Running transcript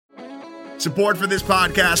Support for this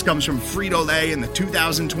podcast comes from Frito-Lay and the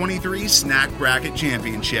 2023 Snack Bracket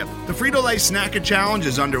Championship. The Frito-Lay Snack-A Challenge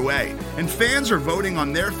is underway, and fans are voting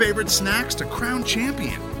on their favorite snacks to crown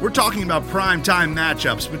champion. We're talking about prime-time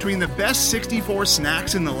matchups between the best 64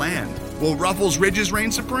 snacks in the land. Will Ruffles Ridges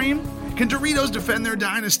reign supreme? Can Doritos defend their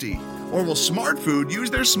dynasty? Or will Smart Food use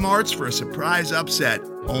their smarts for a surprise upset?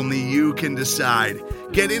 Only you can decide.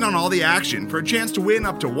 Get in on all the action for a chance to win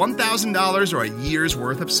up to $1,000 or a year's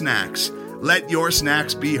worth of snacks. Let your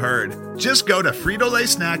snacks be heard. Just go to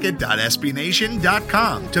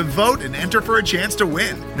fritolaysnacket.sbnation.com to vote and enter for a chance to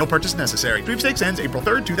win. No purchase necessary. Sweepstakes ends April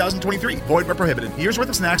 3rd, 2023. Void where prohibited. Year's worth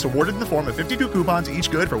of snacks awarded in the form of 52 coupons, each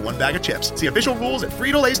good for one bag of chips. See official rules at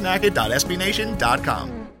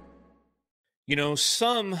fritolaysnacket.sbnation.com. You know,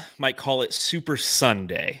 some might call it Super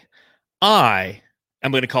Sunday. I am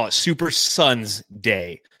going to call it Super Suns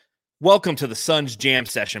Day. Welcome to the Suns Jam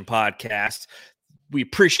Session podcast. We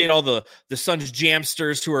appreciate all the Suns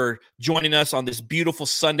Jamsters who are joining us on this beautiful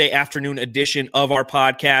Sunday afternoon edition of our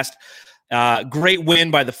podcast. Great win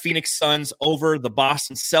by the Phoenix Suns over the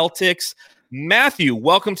Boston Celtics. Matthew,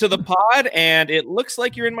 welcome to the pod, and it looks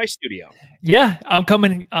like you're in my studio. Yeah, I'm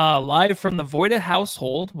coming live from the Voida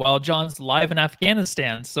household while John's live in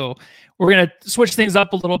Afghanistan. So we're going to switch things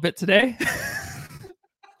up a little bit today.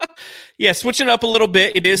 Yeah, switching up a little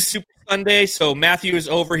bit. It is Super Sunday, so Matthew is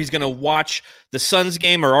over. He's going to watch the Suns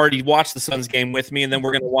game, or already watched the Suns game with me, and then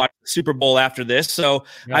we're going to watch the Super Bowl after this. So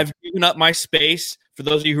yeah. I've given up my space. For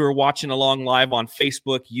those of you who are watching along live on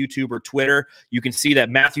Facebook, YouTube, or Twitter, you can see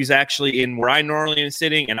that Matthew's actually in where I normally am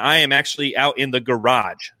sitting, and I am actually out in the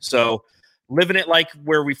garage. So living it like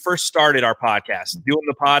where we first started our podcast, doing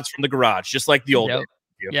the pods from the garage, just like the old days.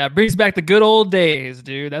 Yeah, it brings back the good old days,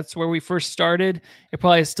 dude. That's where we first started. It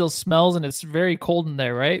probably still smells, and it's very cold in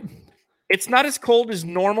there, right? It's not as cold as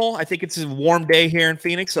normal. I think it's a warm day here in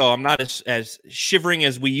Phoenix, so I'm not as shivering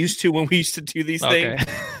as we used to when we used to do these things.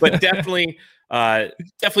 But definitely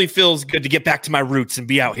feels good to get back to my roots and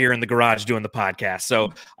be out here in the garage doing the podcast.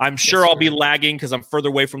 So I'm sure I'll be lagging because I'm further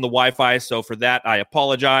away from the Wi-Fi. So for that, I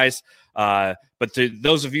apologize. But to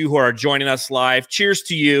those of you who are joining us live, cheers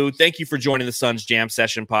to you. Thank you for joining the Suns Jam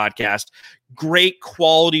Session podcast. Great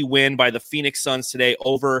quality win by the Phoenix Suns today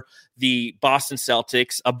over the Boston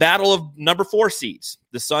Celtics, a battle of number 4 seeds.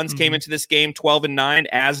 The Suns came into this game 12-9,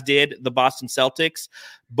 as did the Boston Celtics.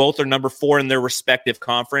 Both are number 4 in their respective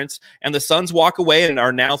conference. And the Suns walk away and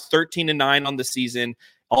are now 13-9 on the season.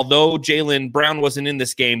 Although Jaylen Brown wasn't in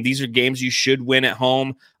this game, these are games you should win at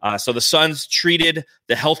home. So the Suns treated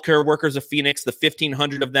the healthcare workers of Phoenix, the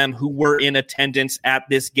 1,500 of them who were in attendance at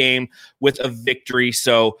this game, with a victory.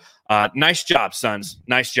 So nice job, Suns.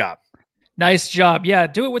 Nice job. Nice job. Yeah,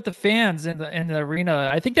 do it with the fans in the arena.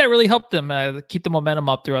 I think that really helped them keep the momentum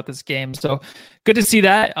up throughout this game. So good to see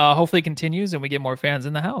that. Hopefully it continues and we get more fans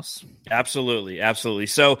in the house. Absolutely. Absolutely.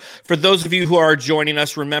 So for those of you who are joining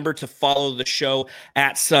us, remember to follow the show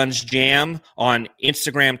at Suns Jam on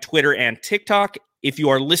Instagram, Twitter, and TikTok. If you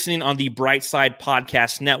are listening on the Brightside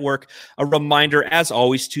Podcast Network, a reminder, as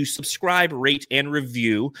always, to subscribe, rate, and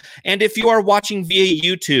review. And if you are watching via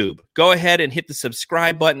YouTube, go ahead and hit the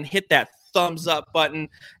subscribe button, hit that thumbs up button,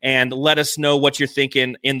 and let us know what you're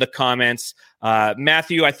thinking in the comments.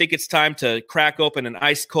 Matthew, I think it's time to crack open an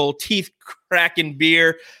ice cold, teeth cracking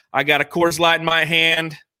beer. I got a Coors Light in my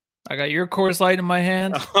hand. I got your Coors Light in my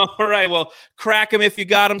hand. All right, well, crack them if you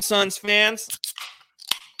got them, Suns fans.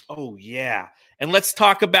 Oh, yeah. And let's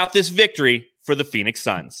talk about this victory for the Phoenix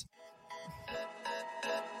Suns.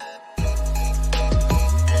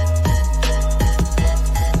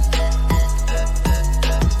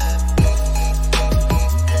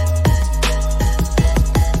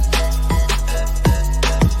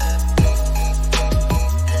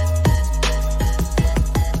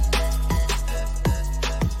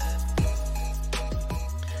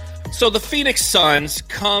 So the Phoenix Suns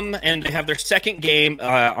come and they have their second game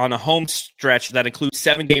on a home stretch that includes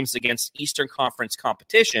 7 games against Eastern Conference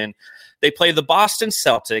competition. They play the Boston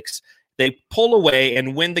Celtics. They pull away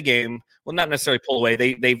and win the game. Well, not necessarily pull away.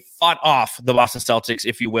 They fought off the Boston Celtics,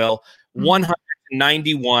 if you will,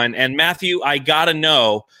 191. And Matthew, I got to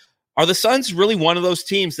know, are the Suns really one of those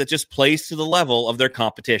teams that just plays to the level of their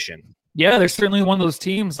competition? Yeah, they're certainly one of those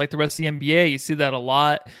teams like the rest of the NBA. You see that a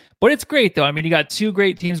lot. But it's great, though. I mean, you got 2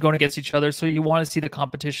 great teams going against each other, so you want to see the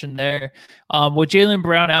competition there. With Jaylen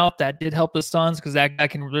Brown out, that did help the Suns because that guy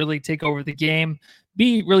can really take over the game,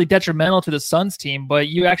 be really detrimental to the Suns team. But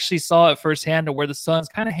you actually saw it firsthand to where the Suns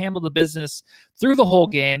kind of handled the business through the whole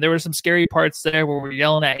game. There were some scary parts there where we're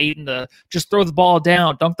yelling at Ayton to just throw the ball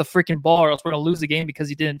down, dunk the freaking ball, or else we're going to lose the game because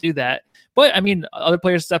he didn't do that. But, I mean, other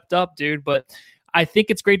players stepped up, dude. But I think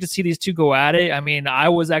it's great to see these two go at it. I mean, I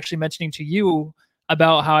was actually mentioning to you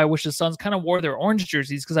about how I wish the Suns kind of wore their orange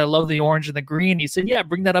jerseys because I love the orange and the green. He said, yeah,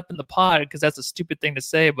 bring that up in the pod because that's a stupid thing to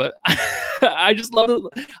say. But I just love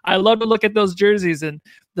it. I love to look at those jerseys and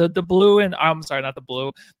the blue and I'm sorry, not the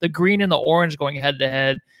blue, the green and the orange going head to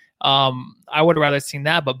head. I would have rather seen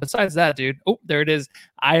that. But besides that, dude, oh, there it is.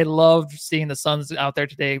 I love seeing the Suns out there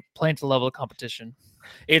today playing to the level of competition.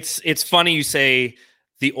 It's funny you say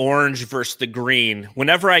the orange versus the green.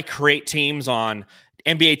 Whenever I create teams on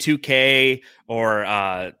NBA 2K or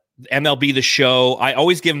MLB The Show, I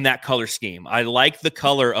always give them that color scheme. I like the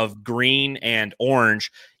color of green and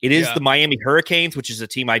orange. It is the Miami Hurricanes, which is a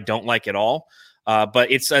team I don't like at all.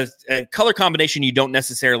 But it's a color combination you don't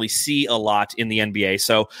necessarily see a lot in the NBA.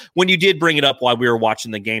 So when you did bring it up while we were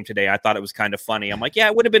watching the game today, I thought it was kind of funny. I'm like, yeah,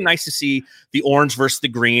 it would have been nice to see the orange versus the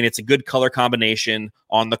green. It's a good color combination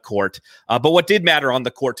on the court. But what did matter on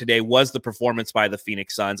the court today was the performance by the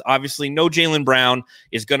Phoenix Suns. Obviously, no Jaylen Brown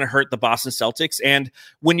is going to hurt the Boston Celtics. And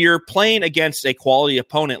when you're playing against a quality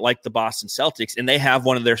opponent like the Boston Celtics and they have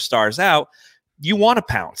one of their stars out, you want to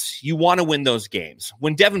pounce. You want to win those games.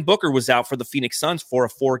 When Devin Booker was out for the Phoenix Suns for a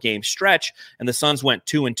 4-game stretch and the Suns went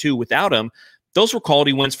 2-2 without him, those were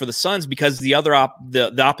quality wins for the Suns because the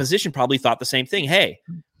opposition probably thought the same thing. Hey,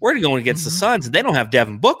 we're going against the Suns and they don't have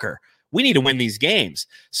Devin Booker. We need to win these games.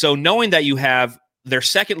 So knowing that you have their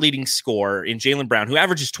second leading scorer in Jaylen Brown, who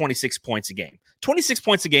averages 26 points a game, 26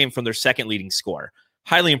 points a game from their second leading scorer.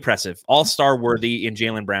 Highly impressive, all-star worthy in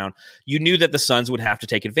Jaylen Brown. You knew that the Suns would have to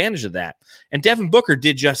take advantage of that. And Devin Booker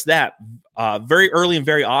did just that very early and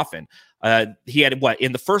very often. He had,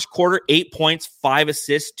 in the first quarter, 8 points, 5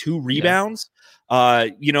 assists, 2 rebounds.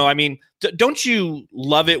 Don't you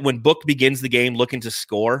love it when Book begins the game looking to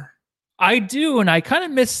score? I do, and I kind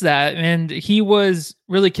of miss that. And he was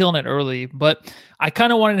really killing it early, but I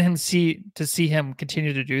kind of wanted him to see him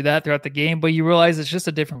continue to do that throughout the game. But you realize it's just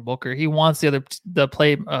a different Booker. He wants the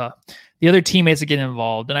other teammates to get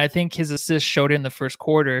involved, and I think his assist showed in the first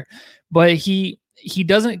quarter. But he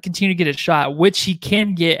doesn't continue to get a shot, which he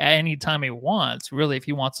can get at any time he wants, really, if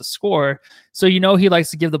he wants to score. So he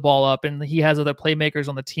likes to give the ball up, and he has other playmakers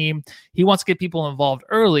on the team. He wants to get people involved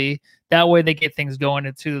early. That way they get things going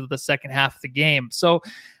into the second half of the game. So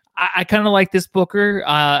I kind of like this Booker.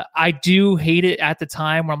 I do hate it at the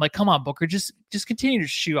time where I'm like, come on, Booker, just continue to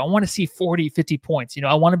shoot. I want to see 40, 50 points.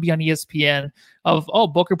 I want to be on ESPN of,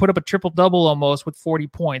 Booker put up a triple-double almost with 40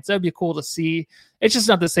 points. That would be cool to see. It's just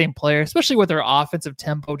not the same player, especially with their offensive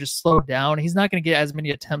tempo just slowed down. He's not going to get as many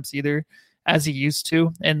attempts either as he used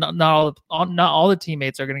to, and not all the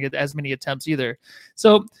teammates are going to get as many attempts either.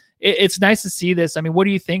 So it's nice to see this. I mean, what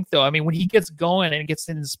do you think, though? I mean, when he gets going and gets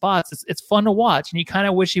in spots, it's fun to watch. And you kind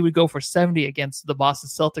of wish he would go for 70 against the Boston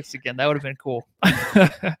Celtics again. That would have been cool.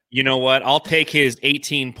 You know what? I'll take his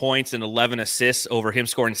 18 points and 11 assists over him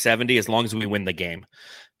scoring 70 as long as we win the game.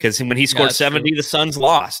 Because when he scored 70, true. The Suns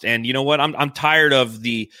lost. And you know what? I'm tired of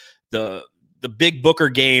the big Booker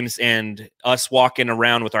games and us walking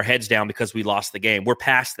around with our heads down because we lost the game. We're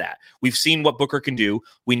past that. We've seen what Booker can do.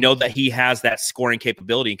 We know that he has that scoring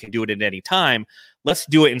capability and can do it at any time. Let's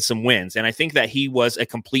do it in some wins. And I think that he was a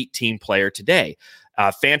complete team player today.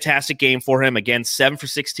 Fantastic game for him. Again, 7 for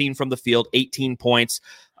 16 from the field, 18 points.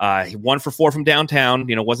 He 1 for 4 from downtown.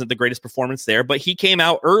 Wasn't the greatest performance there, but he came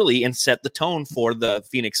out early and set the tone for the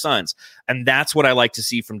Phoenix Suns. And that's what I like to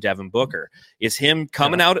see from Devin Booker, is him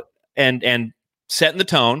coming out and setting the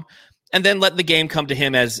tone, and then letting the game come to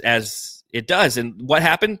him as it does. And what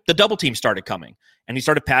happened? The double team started coming, and he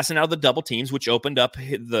started passing out of the double teams, which opened up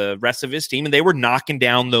the rest of his team, and they were knocking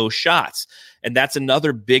down those shots. And that's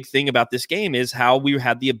another big thing about this game, is how we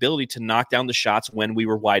had the ability to knock down the shots when we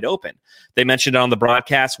were wide open. They mentioned it on the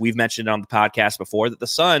broadcast. We've mentioned it on the podcast before that the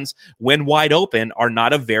Suns, when wide open, are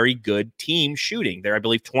not a very good team shooting. They're, I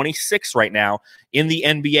believe, 26 right now in the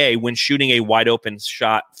NBA when shooting a wide open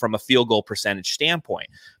shot from a field goal percentage standpoint.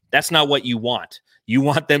 That's not what you want. You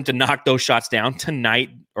want them to knock those shots down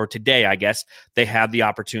tonight, or today, I guess. They have the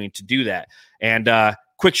opportunity to do that. And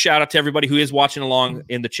quick shout out to everybody who is watching along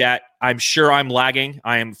in the chat. I'm sure I'm lagging.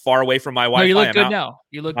 I am far away from my Wi-Fi. No, you look good now.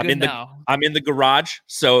 You look good now. I'm in the garage,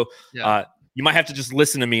 so you might have to just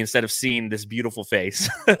listen to me instead of seeing this beautiful face.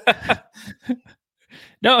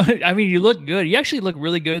 No, I mean, you look good. You actually look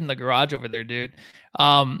really good in the garage over there, dude.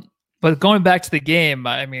 But going back to the game,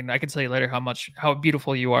 I mean, I can tell you later how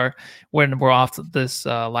beautiful you are when we're off this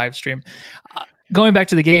live stream. Going back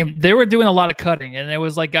to the game, they were doing a lot of cutting, and it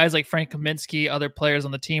was like guys like Frank Kaminsky, other players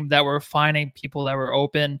on the team that were finding people that were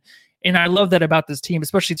open. And I love that about this team,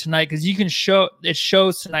 especially tonight, because it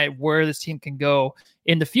shows tonight where this team can go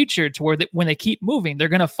in the future to where when they keep moving, they're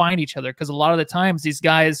going to find each other. Because a lot of the times these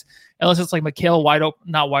guys, unless it's like Mikal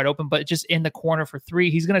not wide open, but just in the corner for three,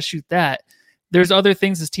 he's going to shoot that. There's other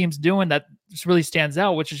things this team's doing that just really stands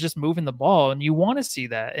out, which is just moving the ball. And you want to see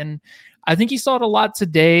that. And I think you saw it a lot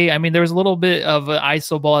today. I mean, there was a little bit of an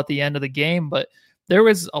ISO ball at the end of the game, but there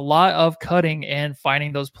was a lot of cutting and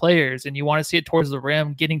finding those players. And you want to see it towards the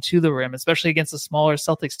rim, getting to the rim, especially against a smaller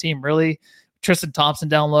Celtics team, really. Tristan Thompson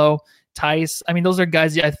down low, Tice. I mean, those are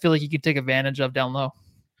guys I feel like you could take advantage of down low.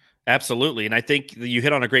 Absolutely. And I think you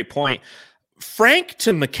hit on a great point. Frank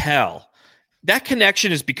to Mikal, that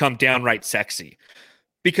connection has become downright sexy.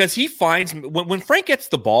 Because he finds when Frank gets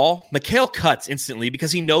the ball, Mikal cuts instantly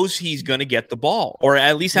because he knows he's going to get the ball or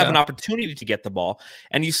at least have an opportunity to get the ball.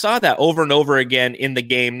 And you saw that over and over again in the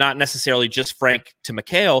game, not necessarily just Frank to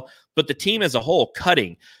Mikal, but the team as a whole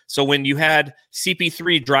cutting. So when you had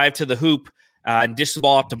CP3 drive to the hoop and dish the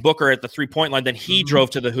ball up to Booker at the 3-point line, then he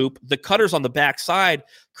drove to the hoop. The cutters on the backside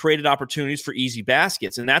created opportunities for easy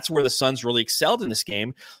baskets. And that's where the Suns really excelled in this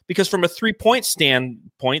game because from a 3-point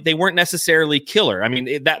standpoint, they weren't necessarily killer. I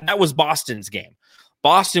mean, that was Boston's game.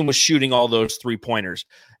 Boston was shooting all those 3-pointers.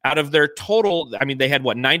 Out of their total, I mean, they had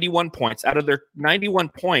 91 points. Out of their 91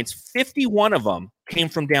 points, 51 of them came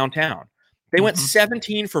from downtown. They went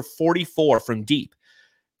 17 for 44 from deep.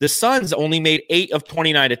 The Suns only made 8 of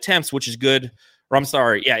 29 attempts, which is good. Or I'm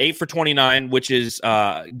sorry, 8 for 29, which is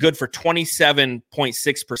good for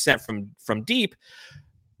 27.6% from deep.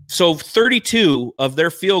 So 32 of their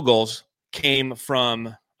field goals came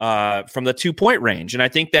from the 2-point range, and I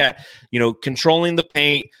think that controlling the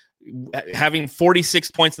paint, having 46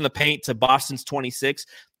 points in the paint to Boston's 26.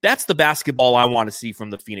 That's the basketball I want to see from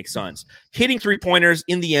the Phoenix Suns. Hitting 3-pointers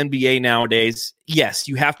in the NBA nowadays, yes,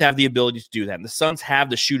 you have to have the ability to do that. And the Suns have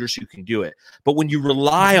the shooters who can do it. But when you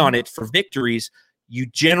rely on it for victories, you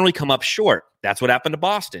generally come up short. That's what happened to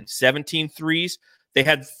Boston. 17 threes. They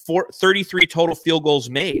had 33 total field goals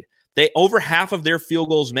made. Over half of their field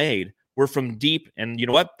goals made were from deep. And you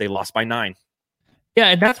know what? They lost by 9. Yeah,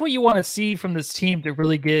 and that's what you want to see from this team to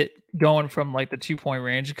really get going from like the 2-point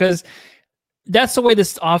range because that's the way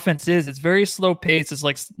this offense is. It's very slow pace. It's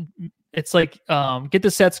like get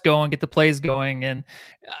the sets going, get the plays going. And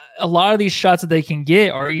a lot of these shots that they can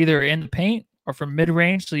get are either in the paint or from mid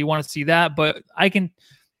range. So you want to see that. But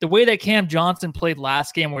the way that Cam Johnson played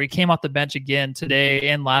last game, where he came off the bench again today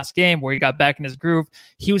and last game where he got back in his groove,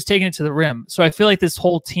 he was taking it to the rim. So I feel like this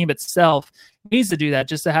whole team itself needs to do that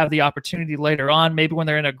just to have the opportunity later on, maybe when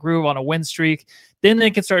they're in a groove on a win streak, then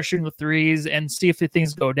they can start shooting the threes and see if the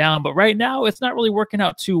things go down. But right now, it's not really working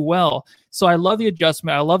out too well. So I love the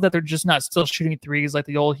adjustment. I love that they're just not still shooting threes like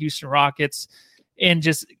the old Houston Rockets and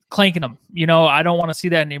just clanking them. I don't want to see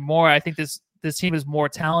that anymore. I think this team is more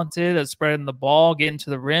talented at spreading the ball, getting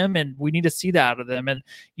to the rim, and we need to see that out of them. And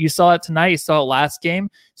you saw it tonight. You saw it last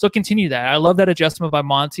game. So continue that. I love that adjustment by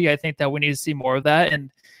Monty. I think that we need to see more of that.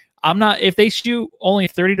 And if they shoot only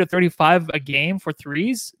 30 to 35 a game for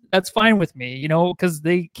threes, that's fine with me, because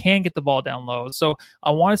they can get the ball down low. So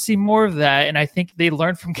I want to see more of that. And I think they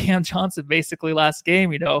learned from Cam Johnson basically last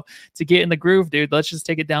game, to get in the groove, dude. Let's just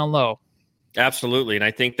take it down low. Absolutely. And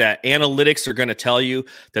I think that analytics are going to tell you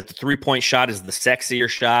that the 3-point shot is the sexier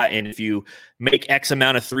shot. And if you make X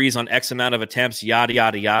amount of threes on X amount of attempts, yada,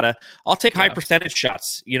 yada, yada, I'll take high percentage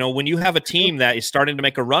shots. When you have a team that is starting to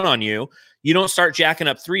make a run on you, you don't start jacking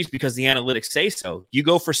up threes because the analytics say so. You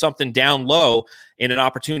go for something down low and an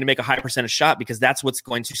opportunity to make a high percentage shot because that's what's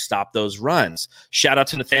going to stop those runs. Shout out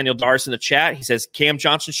to Nathaniel Dars in the chat. He says Cam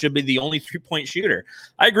Johnson should be the only 3-point shooter.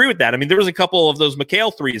 I agree with that. I mean, there was a couple of those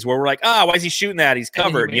Mikal threes where we're like, why is he shooting that? He's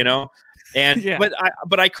covered, And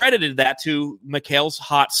but I credited that to Mikal's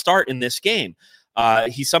hot start in this game.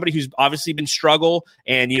 He's somebody who's obviously been struggle,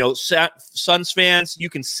 and Suns fans, you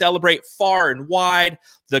can celebrate far and wide.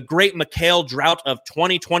 The great Mikal drought of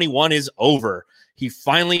 2021 is over. He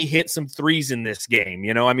finally hit some threes in this game.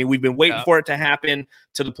 We've been waiting for it to happen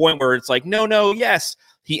to the point where it's like, no, yes.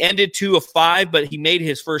 He ended 2 of 5, but he made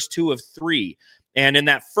his first 2 of 3. And in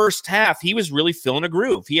that first half, he was really filling a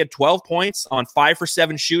groove. He had 12 points on 5 for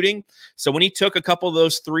 7 shooting. So when he took a couple of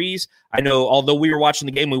those threes, I know although we were watching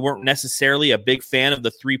the game, we weren't necessarily a big fan of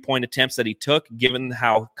the 3-point attempts that he took, given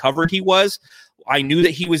how covered he was. I knew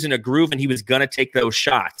that he was in a groove and he was going to take those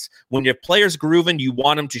shots. When your player's grooving, you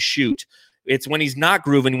want him to shoot. It's when he's not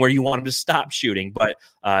grooving where you want him to stop shooting. But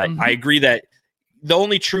I agree that the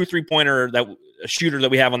only true 3-pointer a shooter that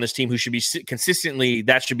we have on this team who should be consistently,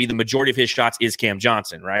 that should be the majority of his shots, is Cam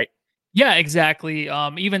Johnson, right? Yeah, exactly.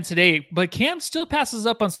 Even today, but Cam still passes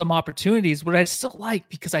up on some opportunities, what I still like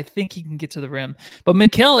because I think he can get to the rim. But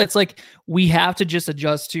Mikal, it's like we have to just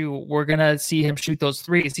adjust to we're gonna see him shoot those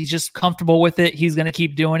threes. He's just comfortable with it. He's gonna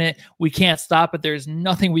keep doing it. We can't stop it. There's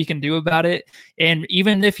nothing we can do about it. And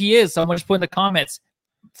even if he is, someone just put in the comments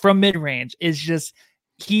from mid range is just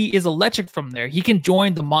he is electric from there. He can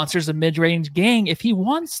join the Monsters of Mid-Range gang if he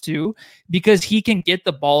wants to, because he can get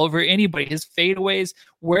the ball over anybody. His fadeaways,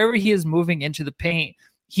 wherever he is moving into the paint,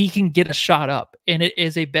 he can get a shot up, and it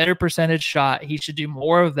is a better percentage shot. He should do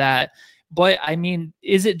more of that. But I mean,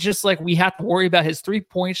 is it just like we have to worry about his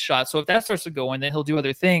 3-point shot? So if that starts to go in, then he'll do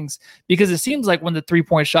other things, because it seems like when the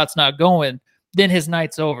 3-point shot's not going, then his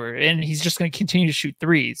night's over and he's just going to continue to shoot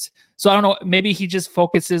threes. So I don't know, maybe he just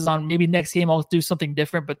focuses on maybe next game I'll do something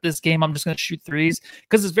different, but this game I'm just going to shoot threes,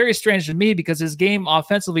 because it's very strange to me because his game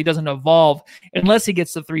offensively doesn't evolve unless he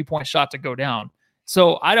gets the 3-point shot to go down.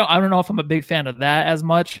 So I don't know if I'm a big fan of that as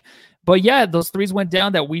much. But yeah, those threes went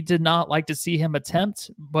down that we did not like to see him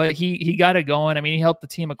attempt, but he got it going. I mean, he helped the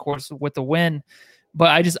team, of course, with the win. But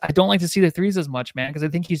I don't like to see the threes as much, man, because I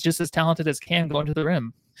think he's just as talented as Cam going to the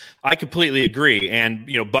rim. I completely agree. And,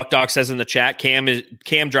 Buck Dog says in the chat,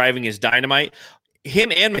 Cam driving is dynamite.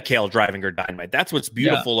 Him and Mikal driving are dynamite. That's what's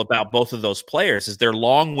beautiful about both of those players is they're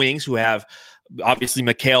long wings who have, obviously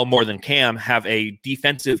Mikal more than Cam, have a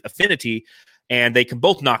defensive affinity, and they can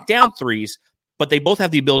both knock down threes, but they both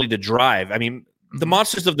have the ability to drive. I mean, the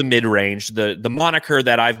monsters of the mid-range, the moniker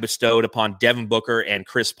that I've bestowed upon Devin Booker and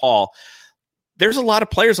Chris Paul, there's a lot of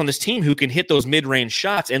players on this team who can hit those mid-range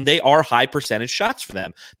shots, and they are high percentage shots for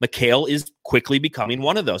them. Mikal is quickly becoming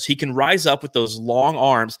one of those. He can rise up with those long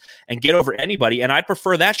arms and get over anybody, and I'd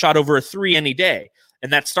prefer that shot over a three any day.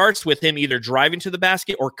 And that starts with him either driving to the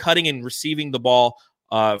basket or cutting and receiving the ball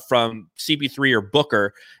from CP3 or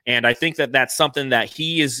Booker. And I think that that's something that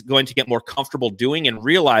he is going to get more comfortable doing and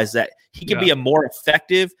realize that he can be a more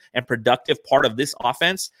effective and productive part of this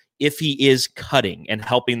offense if he is cutting and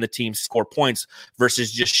helping the team score points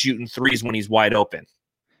versus just shooting threes when he's wide open.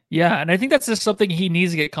 Yeah, and I think that's just something he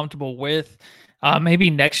needs to get comfortable with.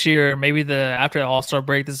 Maybe next year, maybe after the All-Star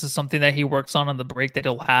break, this is something that he works on the break that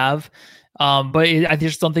he'll have. But I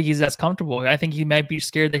just don't think he's as comfortable. I think he might be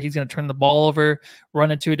scared that he's going to turn the ball over,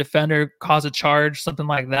 run into a defender, cause a charge, something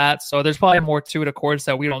like that. So there's probably more to it, of course,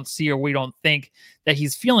 that we don't see or we don't think that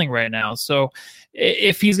he's feeling right now. So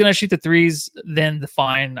if he's going to shoot the threes, then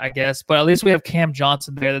fine, I guess. But at least we have Cam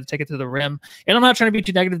Johnson there to take it to the rim. And I'm not trying to be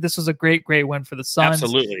too negative. This was a great win for the Suns.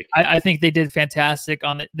 Absolutely. I think they did fantastic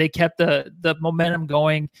on it. They kept the momentum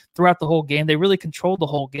going throughout the whole game. They really controlled the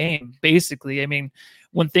whole game, basically. I mean,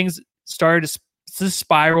 when things started to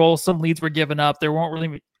spiral, some leads were given up. There weren't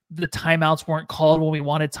really the timeouts weren't called when we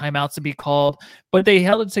wanted timeouts to be called, but they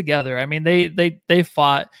held it together. I mean, they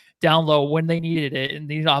fought down low when they needed it and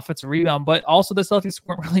needed offensive rebound, but also the Celtics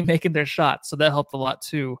weren't really making their shots, so that helped a lot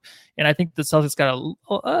too. And I think the Celtics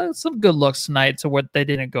got some good looks tonight to what they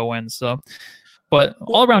didn't go in. So, but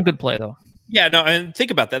all around good play though. Yeah, no, and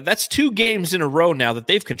think about that. That's 2 games in a row now that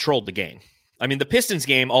they've controlled the game. I mean, the Pistons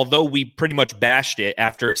game, although we pretty much bashed it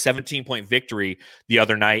after a 17-point victory the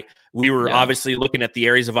other night, we were obviously looking at the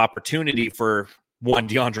areas of opportunity for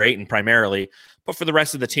DeAndre Ayton primarily, but for the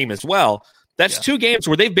rest of the team as well. That's 2 games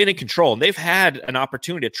where they've been in control, and they've had an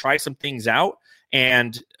opportunity to try some things out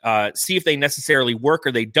and see if they necessarily work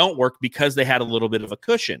or they don't work because they had a little bit of a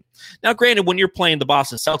cushion. Now, granted, when you're playing the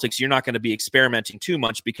Boston Celtics, you're not going to be experimenting too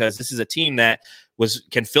much because this is a team that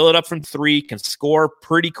can fill it up from 3, can score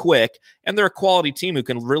pretty quick, and they're a quality team who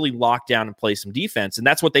can really lock down and play some defense. And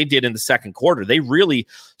that's what they did in the second quarter. They really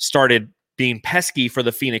started being pesky for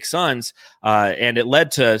the Phoenix Suns, and it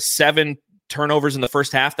led to 7 turnovers in the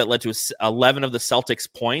first half that led to 11 of the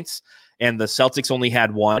Celtics points, and the Celtics only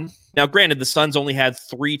had 1. Now, granted, the Suns only had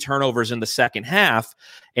 3 turnovers in the second half,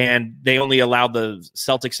 and they only allowed the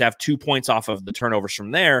Celtics to have 2 points off of the turnovers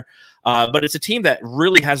from there. But it's a team that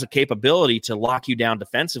really has a capability to lock you down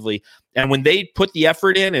defensively. And when they put the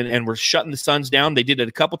effort in and were shutting the Suns down, they did it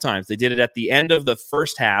a couple times. They did it at the end of the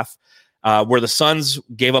first half, where the Suns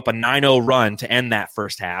gave up a 9-0 run to end that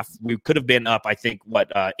first half. We could have been up, I think,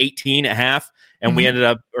 18 at half, and we ended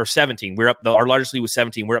up, or 17. We're up, our largest lead was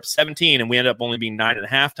 17. We're up 17, and we ended up only being 9 at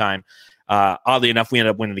halftime. Oddly enough, we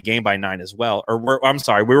ended up winning the game by 9 as well. We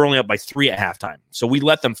were only up by 3 at halftime. So we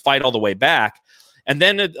let them fight all the way back. And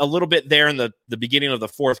then a little bit there in the beginning of the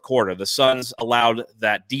fourth quarter, the Suns allowed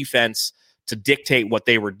that defense to dictate what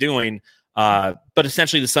they were doing. But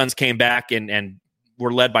essentially the Suns came back and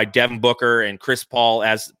were led by Devin Booker and Chris Paul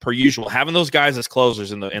as per usual. Having those guys as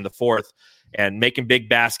closers in the fourth and making big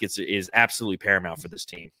baskets is absolutely paramount for this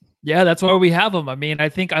team. Yeah, that's why we have him. I mean, I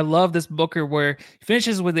think I love this Booker where he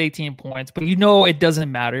finishes with 18 points, but it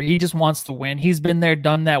doesn't matter. He just wants to win. He's been there,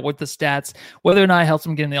 done that with the stats. Whether or not it helps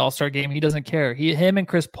him get in the All-Star game, he doesn't care. Him and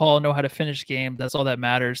Chris Paul know how to finish games. That's all that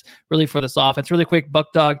matters really for this offense. Really quick,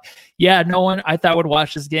 Buck Dog. Yeah, no one I thought would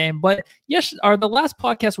watch this game, but yes, the last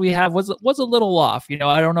podcast we have was a little off.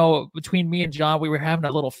 I don't know, between me and John, we were having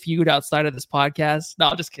a little feud outside of this podcast.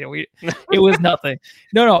 No, just kidding. It was nothing.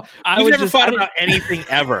 No. We've never fought about anything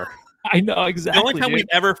ever. I know, exactly. The only time we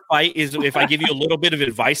ever fight is if I give you a little bit of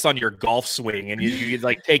advice on your golf swing and you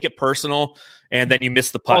like take it personal and then you miss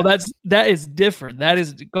the putt. Oh, that is different. That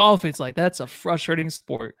is golf. It's like, that's a frustrating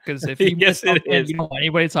sport because if you yes, it is. You don't want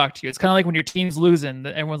anybody to talk to you. It's kind of like when your team's losing,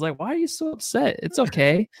 everyone's like, why are you so upset? It's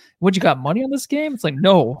okay. What, you got money on this game? It's like,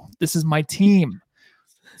 no, this is my team.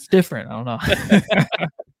 It's different. I don't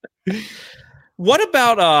know. What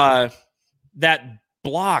about that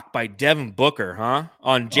block by Devin Booker,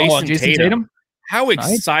 on Jason Tatum? How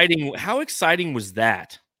exciting! Nice. How exciting was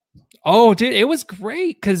that? Oh, dude, it was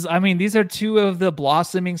great because these are two of the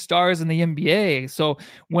blossoming stars in the NBA. So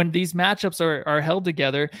when these matchups are held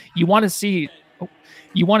together, you want to see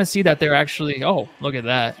that they're actually. Oh, look at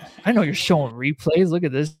that! I know you're showing replays. Look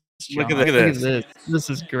at this. John. Look at this. This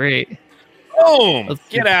is great. Boom!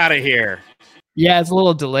 Get out of here. Yeah, it's a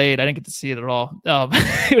little delayed. I didn't get to see it at all.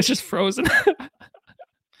 It was just frozen.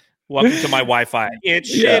 Welcome to my Wi-Fi.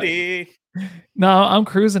 It's shitty. No, I'm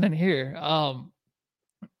cruising in here.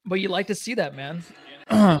 But you like to see that, man.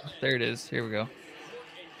 There it is. Here we go.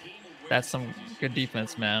 That's some good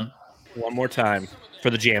defense, man. One more time for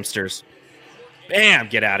the Jamsters. Bam!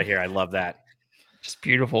 Get out of here. I love that. Just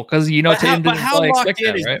beautiful because how locked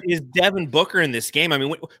in is Devin Booker in this game?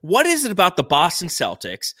 What is it about the Boston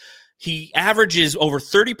Celtics? He averages over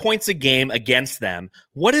 30 points a game against them.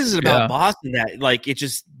 What is it about Boston that it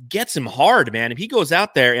just gets him hard, man? If he goes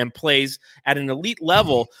out there and plays at an elite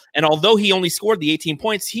level, and although he only scored the 18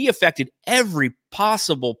 points, he affected every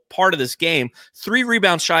possible part of this game. 3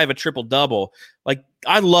 rebounds shy of a triple-double.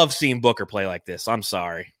 I love seeing Booker play like this. I'm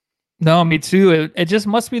sorry. No, me too. It just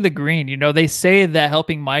must be the green. They say that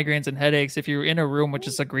helping migraines and headaches, if you're in a room with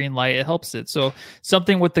just a green light, it helps it. So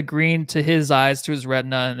something with the green to his eyes, to his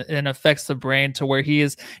retina, and affects the brain to where he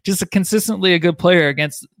is just consistently a good player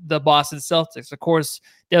against the Boston Celtics. Of course,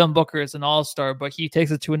 Devin Booker is an all-star, but he takes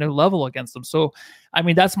it to a new level against them. So,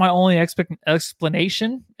 that's my only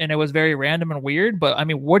explanation, and it was very random and weird. But,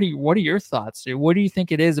 what are your thoughts, dude? What do you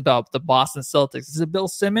think it is about the Boston Celtics? Is it Bill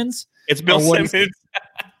Simmons? It's Bill Simmons.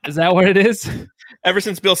 Is that what it is? Ever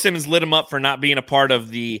since Bill Simmons lit him up for not being a part of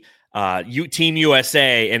the Team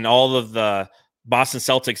USA and all of the Boston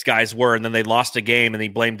Celtics guys were, and then they lost a game and they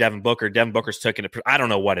blamed Devin Booker. Devin Booker's taking it. I don't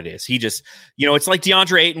know what it is. He just, it's like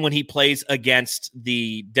DeAndre Ayton when he plays against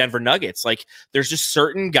the Denver Nuggets. There's just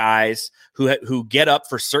certain guys who get up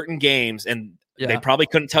for certain games and they probably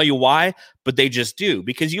couldn't tell you why, but they just do.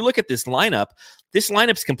 Because you look at this lineup. This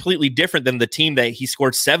lineup's completely different than the team that he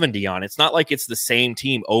scored 70 on. It's not like it's the same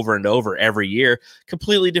team over and over every year.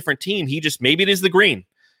 Completely different team. Maybe it is the green.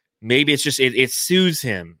 Maybe it's just it soothes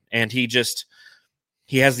him, and he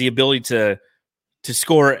has the ability to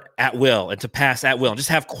score at will and to pass at will and just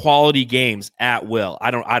have quality games at will.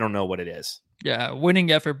 I don't know what it is. Yeah,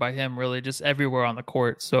 winning effort by him, really, just everywhere on the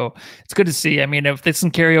court. So it's good to see. If this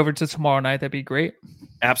can carry over to tomorrow night, that'd be great.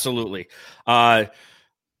 Absolutely. A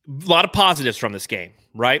lot of positives from this game,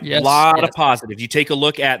 right? Yes, a lot of positives. You take a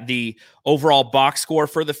look at the overall box score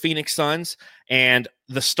for the Phoenix Suns and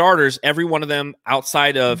the starters, every one of them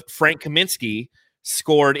outside of Frank Kaminsky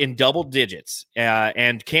scored in double digits.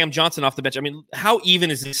 And Cam Johnson off the bench. How even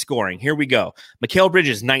is this scoring? Here we go. Mikal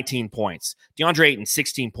Bridges, 19 points. DeAndre Ayton,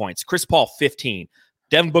 16 points. Chris Paul, 15.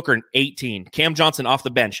 Devin Booker, 18. Cam Johnson off the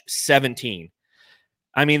bench, 17.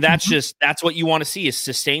 That's what you want to see is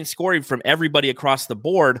sustained scoring from everybody across the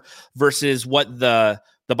board versus what the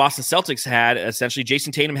Boston Celtics had. Essentially,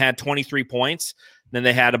 Jason Tatum had 23 points. Then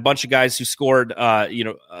they had a bunch of guys who scored, a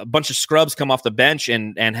bunch of scrubs come off the bench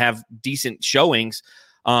and have decent showings.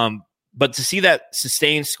 But to see that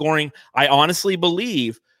sustained scoring, I honestly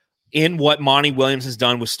believe in what Monty Williams has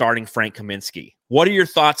done with starting Frank Kaminsky. What are your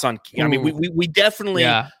thoughts on? We definitely.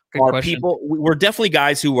 Yeah. We're definitely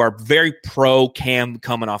guys who are very pro Cam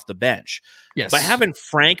coming off the bench. Yes. But having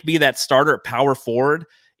Frank be that starter at power forward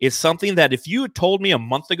is something that if you had told me a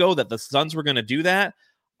month ago that the Suns were going to do that,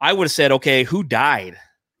 I would have said, okay, who died?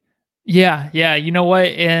 Yeah. You know what?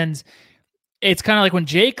 And it's kind of like when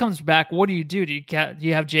Jay comes back, what do you do? Do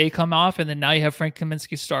you have Jay come off and then now you have Frank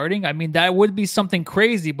Kaminsky starting? That would be something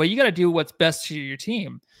crazy, but you got to do what's best to your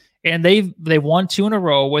team. And they won 2 in a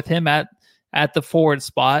row with him at the forward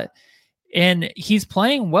spot. And he's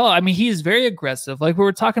playing well. I mean, he's very aggressive, like we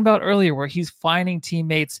were talking about earlier, where he's finding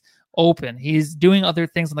teammates open. He's doing other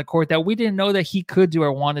things on the court that we didn't know that he could do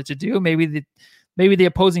or wanted to do. Maybe the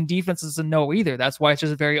opposing defense doesn't know either. That's why it's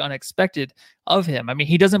just very unexpected of him. I mean,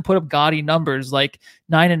 he doesn't put up gaudy numbers like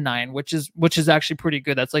 9 and 9, which is actually pretty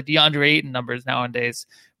good. That's like DeAndre Ayton numbers nowadays.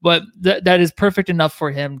 But that is perfect enough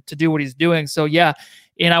for him to do what he's doing. So yeah.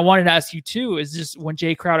 And I wanted to ask you too, is just when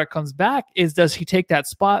Jay Crowder comes back, does he take that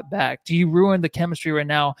spot back? Do you ruin the chemistry right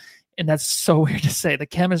now? And that's so weird to say, the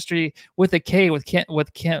chemistry with a K with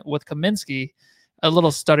Kaminsky, a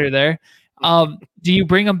little stutter there. Do you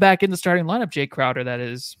bring him back in the starting lineup, Jay Crowder, that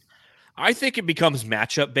is? I think it becomes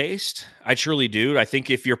matchup based. I truly do. I think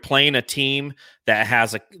if you're playing a team that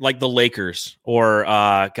has like the Lakers or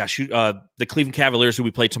the Cleveland Cavaliers, who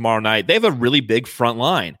we play tomorrow night, they have a really big front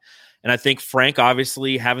line. And I think Frank,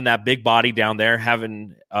 obviously, having that big body down there,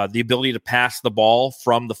 having the ability to pass the ball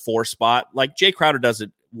from the 4 spot, like Jay Crowder does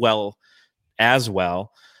it well as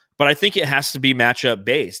well. But I think it has to be matchup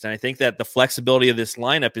based. And I think that the flexibility of this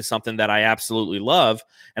lineup is something that I absolutely love.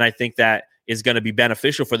 And I think that is going to be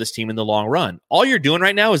beneficial for this team in the long run. All you're doing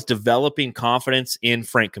right now is developing confidence in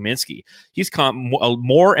Frank Kaminsky. He's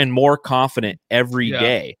more and more confident every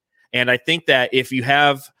day. And I think that if you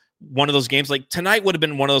have one of those games, like tonight would have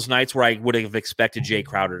been one of those nights where I would have expected Jay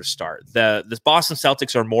Crowder to start. The Boston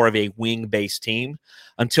Celtics are more of a wing-based team.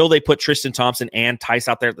 Until they put Tristan Thompson and Tice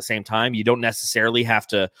out there at the same time, you don't necessarily have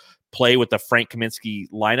to play with the Frank Kaminsky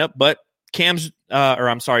lineup, but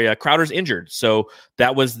Crowder's injured. So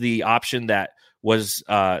that was the option that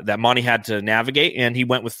Monty had to navigate, and he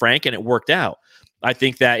went with Frank, and it worked out. I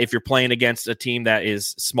think that if you're playing against a team that is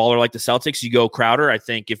smaller like the Celtics, you go Crowder. I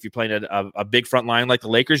think if you're playing a big front line like the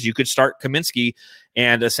Lakers, you could start Kaminsky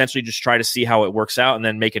and essentially just try to see how it works out and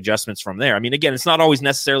then make adjustments from there. I mean, again, it's not always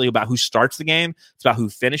necessarily about who starts the game. It's about who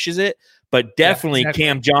finishes it. But definitely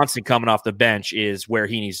Cam Johnson coming off the bench is where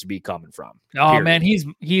he needs to be coming from. Oh, man,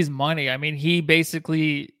 he's money. I mean, he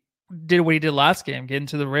basically did what he did last game, get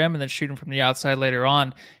into the rim and then shoot him from the outside later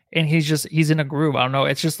on. And he's in a groove. I don't know.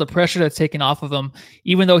 It's just the pressure that's taken off of him,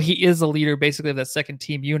 even though he is the leader basically of that second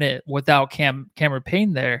team unit without Cameron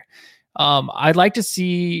Payne there. I'd like to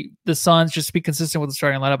see the Suns just be consistent with the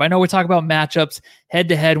starting lineup. I know we talk about matchups head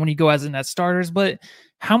to head when you go as in as starters, but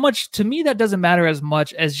how much, to me, that doesn't matter as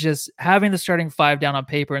much as just having the starting 5 down on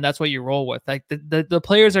paper, and that's what you roll with. Like the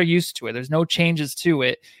players are used to it. There's no changes to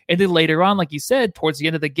it. And then later on, like you said, towards the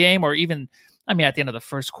end of the game, or even, I mean, at the end of the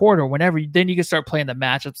first quarter, whenever, then you can start playing the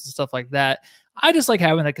matchups and stuff like that. I just like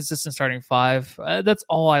having a consistent starting 5. That's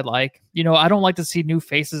all I like. You know, I don't like to see new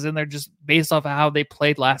faces in there just based off of how they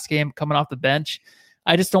played last game coming off the bench.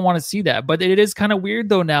 I just don't want to see that. But it is kind of weird,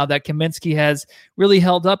 though, now that Kaminsky has really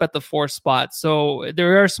held up at the 4 spot. So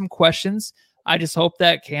there are some questions. I just hope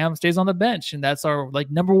that Cam stays on the bench. And that's our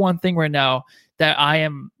number one thing right now that I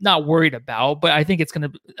am not worried about. But I think it's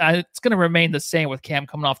gonna remain the same with Cam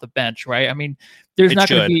coming off the bench, right? I mean, there's not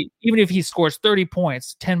going to be, even if he scores 30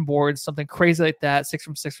 points, 10 boards, something crazy like that, 6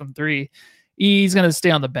 from 3, he's going to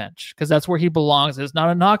stay on the bench because that's where he belongs. It's not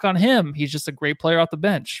a knock on him. He's just a great player off the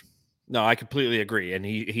bench. No, I completely agree. And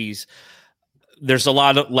there's a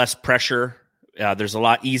lot less pressure. There's a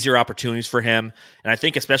lot easier opportunities for him. And I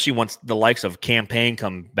think especially once the likes of Cam Payne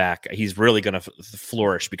come back, he's really going to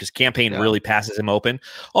flourish because Cam Payne really passes him open.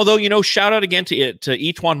 Although, shout out again to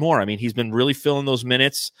Etuan Moore. I mean, he's been really filling those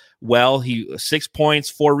minutes well. He 6 points,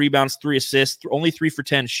 4 rebounds, 3 assists, only 3 for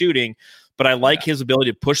 10 shooting. But I like his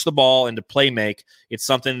ability to push the ball and to play make. It's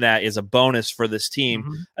something that is a bonus for this team.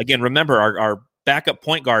 Mm-hmm. Again, remember our backup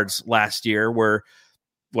point guards last year were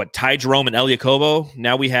Ty Jerome and Elie Okobo.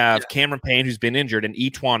 Now we have Cameron Payne, who's been injured, and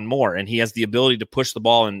Etuan Moore, and he has the ability to push the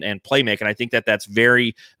ball and play make. And I think that that's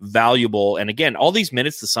very valuable. And again, all these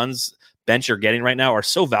minutes the Suns bench are getting right now are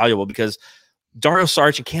so valuable because Dario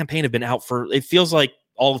Saric and Cam Payne have been out for, it feels like,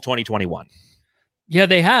 all of 2021. Yeah,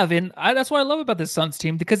 they have. And that's what I love about this Suns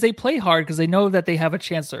team, because they play hard because they know that they have a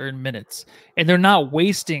chance to earn minutes and they're not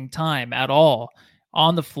wasting time at all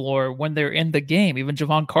on the floor when they're in the game. Even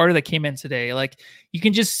Javon Carter that came in today, you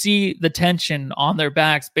can just see the tension on their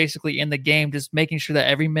backs basically in the game, just making sure that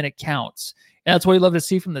every minute counts. And that's what you love to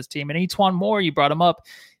see from this team. And Etuan Moore, you brought him up,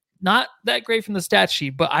 not that great from the stat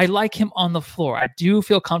sheet, but I like him on the floor. I do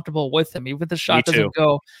feel comfortable with him. Even if the shot doesn't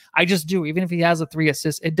go, I just do. Even if he has a 3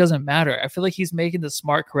 assists, it doesn't matter. I feel like he's making the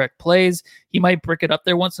smart, correct plays. He might brick it up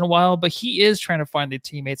there once in a while, but he is trying to find the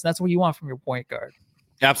teammates. And that's what you want from your point guard.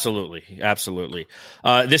 Absolutely.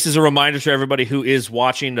 This is a reminder to everybody who is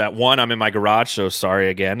watching that I'm in my garage, so sorry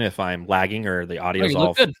again if I'm lagging or the audio's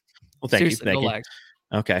off. Good. Well, thank you.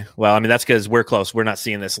 Okay. Well, I mean, that's because we're close. We're not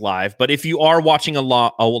seeing this live. But if you are watching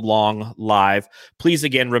along live, please,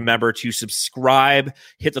 again, remember to subscribe,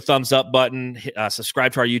 hit the thumbs up button,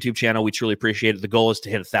 subscribe to our YouTube channel. We truly appreciate it. The goal is to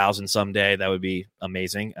hit 1,000 someday. That would be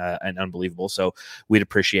amazing and unbelievable. So we'd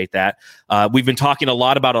appreciate that. We've been talking a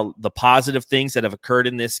lot about the positive things that have occurred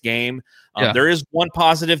in this game. There is one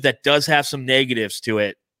positive that does have some negatives to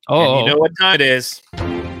it. And you know what time it is.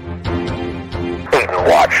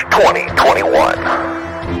 Watch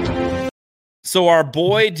 2021. So our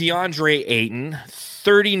boy DeAndre Ayton,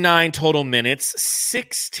 39 total minutes,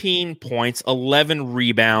 16 points, 11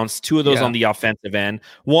 rebounds, 2 of those on the offensive end,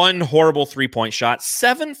 1 horrible 3-point shot,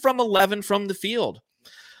 7 from 11 from the field.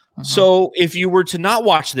 So if you were to not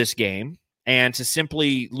watch this game and to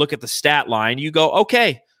simply look at the stat line, you go,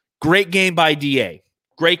 okay, great game by DA.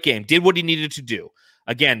 Great game. Did what he needed to do.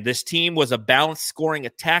 Again, this team was a balanced scoring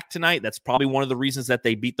attack tonight. That's probably one of the reasons that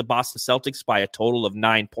they beat the Boston Celtics by a total of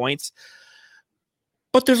 9 points.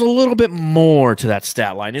 But there's a little bit more to that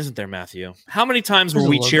stat line, isn't there, Matthew? How many times were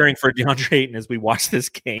we cheering for DeAndre Ayton as we watched this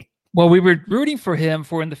game? Well, we were rooting for him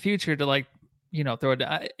for in the future to throw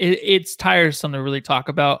it. It's tiresome to really talk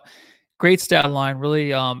about. Great stat line,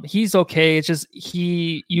 really. He's okay. It's just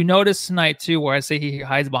you notice tonight too, where I say he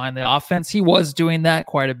hides behind the offense. He was doing that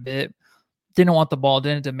quite a bit. Didn't want the ball,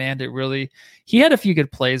 didn't demand it really. He had a few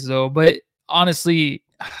good plays though, but honestly,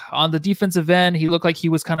 on the defensive end, he looked like he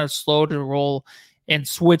was kind of slow to roll and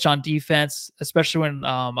switch on defense, especially when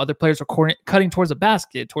other players were cutting towards the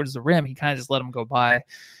basket, towards the rim. He kind of just let them go by.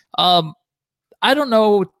 I don't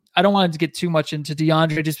know. I don't want to get too much into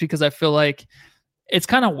DeAndre just because I feel like it's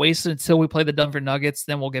kind of wasted until we play the Denver Nuggets.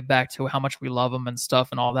 Then we'll get back to how much we love him and stuff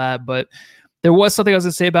and all that. But there was something I was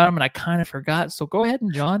going to say about him, and I kind of forgot. So go ahead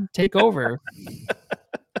and, John, take over.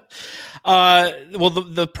 Well,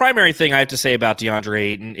 the primary thing I have to say about DeAndre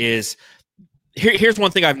Ayton is here's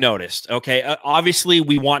one thing I've noticed. Okay, obviously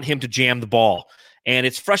we want him to jam the ball, and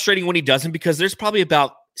it's frustrating when he doesn't because there's probably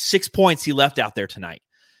about 6 points he left out there tonight.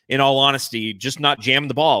 In all honesty, just not jamming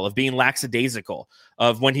the ball, of being lackadaisical,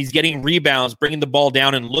 of when he's getting rebounds, bringing the ball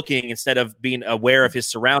down and looking instead of being aware of his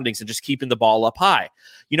surroundings and just keeping the ball up high.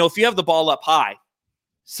 You know, if you have the ball up high,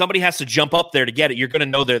 somebody has to jump up there to get it. You're going to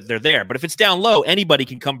know that they're there. But if it's down low, anybody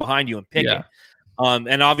can come behind you and pick it.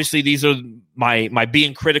 And obviously, these are my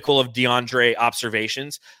being critical of DeAndre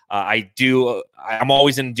observations. I'm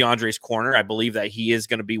always in DeAndre's corner. I believe that he is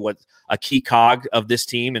going to be a key cog of this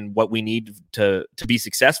team and what we need to be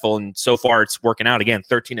successful. And so far, it's working out. Again,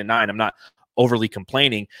 13-9. I'm not overly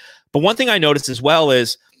complaining. But one thing I noticed as well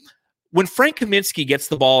is when Frank Kaminsky gets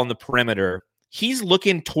the ball on the perimeter, he's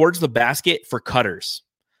looking towards the basket for cutters.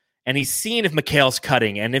 And he's seeing if Mikhail's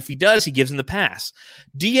cutting. And if he does, he gives him the pass.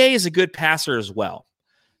 DA is a good passer as well.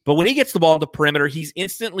 But when he gets the ball on the perimeter, he's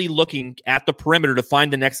instantly looking at the perimeter to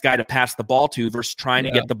find the next guy to pass the ball to versus trying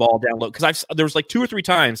to get the ball down low. Because there was like 2 or 3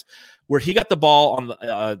 times where he got the ball on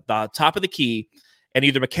the top of the key, and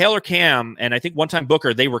either Mikhail or Cam, and I think one time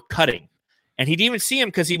Booker, they were cutting. And he didn't even see him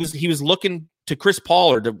because he was looking to Chris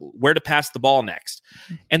Paul or to where to pass the ball next.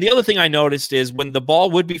 And the other thing I noticed is when the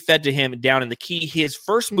ball would be fed to him down in the key, his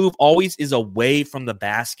first move always is away from the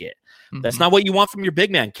basket. That's not what you want from your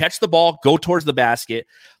big man. Catch the ball, go towards the basket.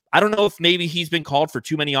 I don't know if maybe he's been called for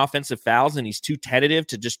too many offensive fouls and he's too tentative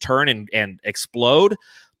to just turn and explode,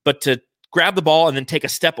 but to grab the ball and then take a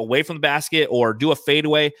step away from the basket or do a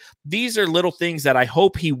fadeaway. These are little things that I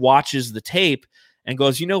hope he watches the tape and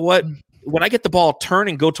goes, you know what? When I get the ball, turn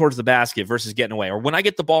and go towards the basket versus getting away. Or when I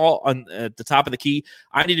get the ball on at the top of the key,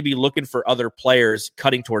 I need to be looking for other players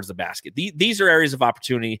cutting towards the basket. These are areas of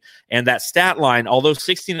opportunity. And that stat line, although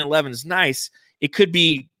 16 and 11 is nice, it could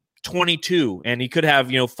be 22 and he could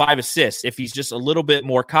have 5 assists if he's just a little bit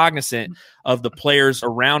more cognizant of the players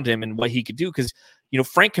around him and what he could do. Because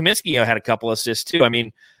Frank Kaminsky had a couple assists too. I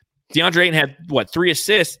mean, DeAndre Ayton had 3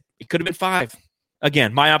 assists. It could have been 5.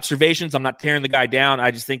 Again, my observations, I'm not tearing the guy down.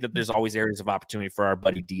 I just think that there's always areas of opportunity for our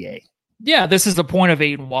buddy DA. Yeah, this is the point of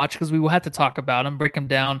Ayton watch because we will have to talk about him, break him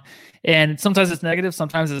down. And sometimes it's negative,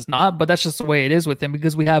 sometimes it's not, but that's just the way it is with him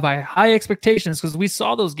because we have high expectations because we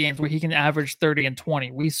saw those games where he can average 30 and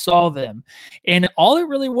 20. We saw them. And all it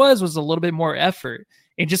really was a little bit more effort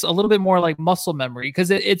and just a little bit more like muscle memory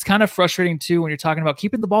because it's kind of frustrating too when you're talking about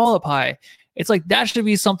keeping the ball up high. It's like that should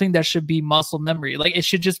be something that should be muscle memory. Like it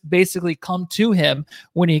should just basically come to him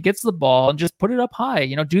when he gets the ball and just put it up high.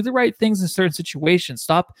 Do the right things in certain situations.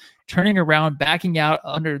 Stop turning around, backing out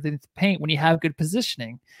under the paint when you have good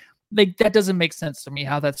positioning. Like that doesn't make sense to me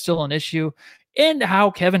how that's still an issue. And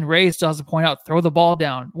how Kevin Ray still has to point out, throw the ball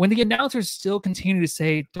down. When the announcers still continue to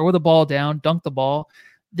say, throw the ball down, dunk the ball,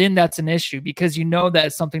 then that's an issue because that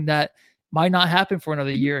it's something that might not happen for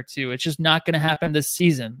another year or two. It's just not going to happen this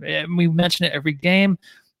season. And we mention it every game,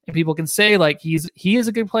 and people can say like he is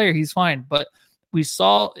a good player, he's fine, but we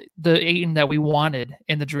saw the Ayton that we wanted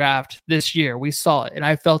in the draft this year. We saw it, and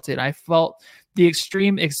I felt it. I felt the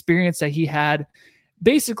extreme experience that he had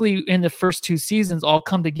basically in the first 2 seasons all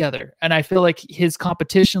come together. And I feel like his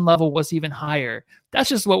competition level was even higher. That's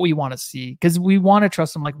just what we want to see, because we want to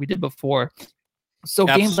trust him like we did before. So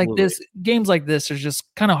Absolutely. games like this are just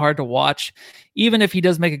kind of hard to watch. Even if he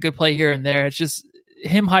does make a good play here and there, it's just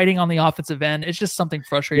him hiding on the offensive end. It's just something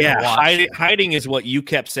frustrating to watch. Hiding is what you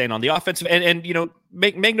kept saying on the offensive end, and you know,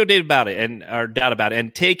 make no doubt about it,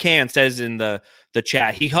 And Tay Can says in the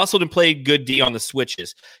chat, he hustled and played good D on the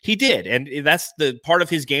switches. He did, and that's the part of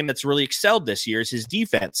his game that's really excelled this year is his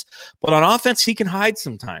defense. But on offense, he can hide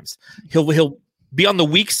sometimes. He'll be on the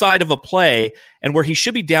weak side of a play, and where he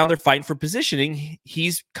should be down there fighting for positioning,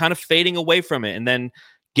 he's kind of fading away from it, and then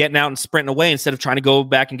getting out and sprinting away instead of trying to go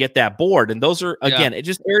back and get that board. And those are, again, it's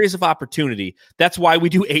just areas of opportunity. That's why we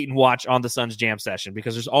do Ayton Watch on the Suns Jam Session,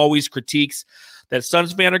 because there's always critiques that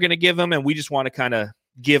Suns fans are going to give him, and we just want to kind of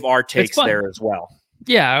give our takes there as well.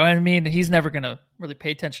 Yeah, I mean, he's never going to really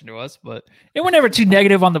pay attention to us, but we're never too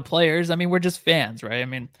negative on the players. I mean, we're just fans, right? I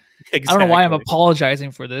mean, exactly. I don't know why I'm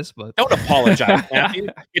apologizing for this, but don't apologize, Matthew.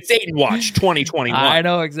 It's Ayton Watch 2021. I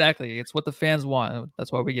know, exactly. It's what the fans want.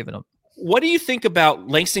 That's why we're giving them. What do you think about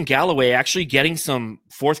Langston Galloway actually getting some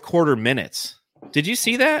fourth quarter minutes? Did you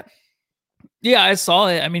see that? Yeah, I saw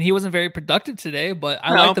it. I mean, he wasn't very productive today, but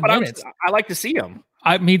I like the minutes. I like to see him.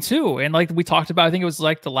 Me too. And like we talked about, I think it was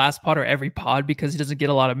like the last pod or every pod, because he doesn't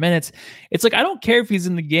get a lot of minutes. It's like, I don't care if he's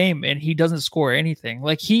in the game and he doesn't score anything.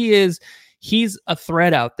 Like he's a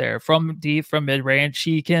threat out there from deep, from mid range.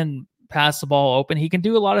 He can pass the ball open. He can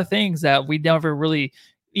do a lot of things that we never really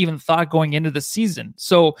even thought going into the season.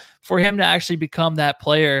 So for him to actually become that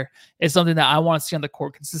player is something that I want to see on the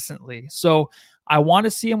court consistently. So I want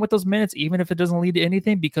to see him with those minutes, even if it doesn't lead to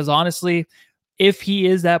anything, because honestly, if he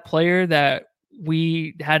is that player that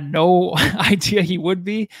we had no idea he would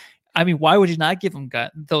be, I mean, why would you not give him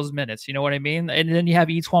those minutes? You know what I mean? And then you have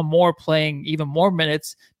Etuan Moore playing even more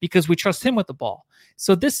minutes because we trust him with the ball.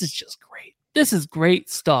 So this is just great. This is great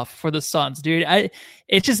stuff for the Suns, dude.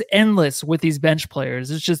 It's just endless with these bench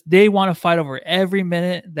players. It's just they want to fight over every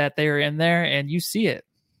minute that they are in there, and you see it.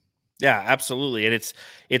 Yeah, absolutely. And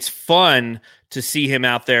it's fun to see him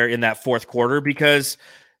out there in that fourth quarter because,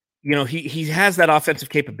 you know, he has that offensive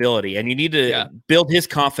capability, and you need to build his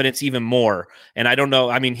confidence even more. And I don't know.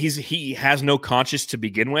 I mean, he has no conscience to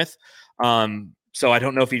begin with. So I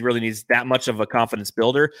don't know if he really needs that much of a confidence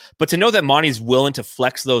builder. But to know that Monty's willing to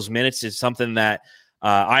flex those minutes is something that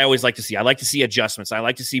I always like to see. I like to see adjustments. I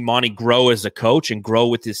like to see Monty grow as a coach and grow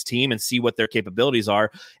with his team and see what their capabilities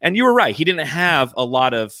are. And you were right. He didn't have a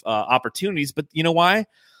lot of opportunities. But you know why?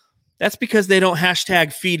 That's because they don't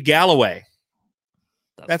hashtag feed Galloway.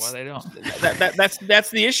 That's why they don't. That's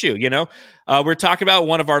the issue, you know. We're talking about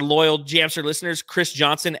one of our loyal Jamster listeners, Chris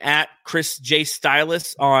Johnson at Chris J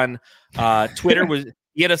Stylus on Twitter. Was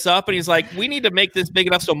hit us up and he's like, "We need to make this big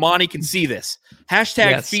enough so Monty can see this."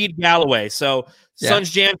 Hashtag feed Galloway. So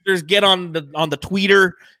Suns Jamsters, get on the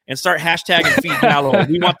tweeter and start hashtagging feed Galloway.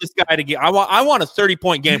 We want this guy to get. I want a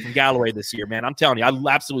 30-point game from Galloway this year, man. I'm telling you,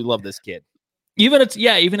 I absolutely love this kid. Even a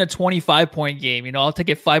 25-point game, you know, I'll take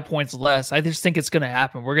it 5 points less. I just think it's going to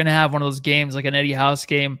happen. We're going to have one of those games like an Eddie House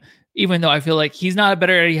game, even though I feel like he's not a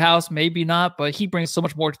better Eddie House, maybe not, but he brings so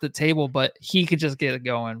much more to the table, but he could just get it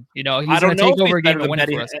going. You know, he's going to take over a game and win it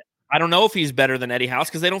for us. I don't know if he's better than Eddie House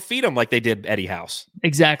because they don't feed him like they did Eddie House.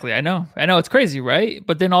 Exactly. I know. It's crazy, right?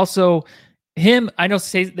 But then also him, I know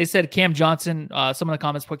they said Cam Johnson, some of the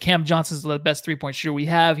comments put Cam Johnson's the best 3-point shooter we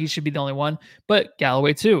have. He should be the only one, but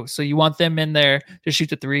Galloway too. So you want them in there to shoot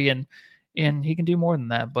the three, and he can do more than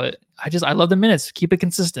that. But I love the minutes. Keep it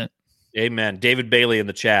consistent. Amen. David Bailey in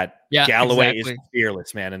the chat. Yeah, Galloway is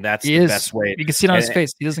fearless, man, and that's the best way. You can see it on his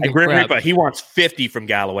face. He doesn't get crap. But he wants 50 from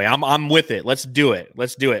Galloway. I'm with it. Let's do it.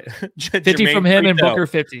 50 from him and Booker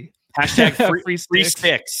 50. Hashtag free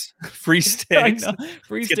sticks. Free sticks.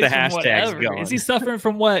 Free sticks. Get the hashtags going. Is he suffering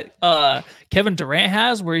from what Kevin Durant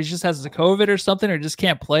has, where he just has the COVID or something, or just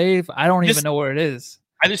can't play? I don't even know what it is.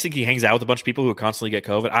 I just think he hangs out with a bunch of people who constantly get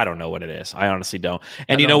COVID. I don't know what it is. I honestly don't.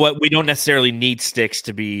 And you know what? We don't necessarily need Sticks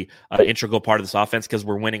to be an integral part of this offense because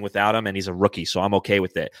we're winning without him, and he's a rookie, so I'm okay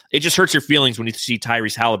with it. It just hurts your feelings when you see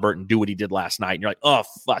Tyrese Halliburton do what he did last night, and you're like, oh,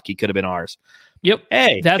 fuck, he could have been ours. Yep.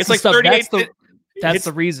 Hey, that's it's like stuff. 38. That's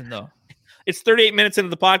the reason, though. It's 38 minutes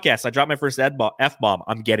into the podcast. I dropped my first F-bomb.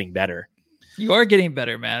 I'm getting better. You are getting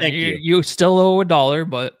better, man. Thank you. You still owe $1,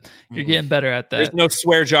 but you're getting better at that. There's no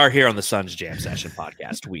swear jar here on the Suns Jam Session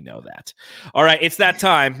podcast. We know that. All right, it's that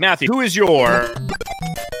time. Matthew, who is your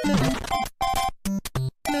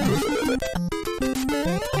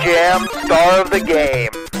Jam Star of the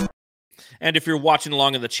Game? And if you're watching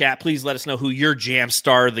along in the chat, please let us know who your Jam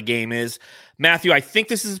Star of the Game is. Matthew, I think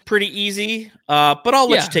this is pretty easy, but I'll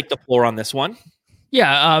let you take the floor on this one.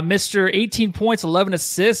 Yeah, Mr. 18 points, 11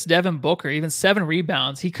 assists, Devin Booker, even 7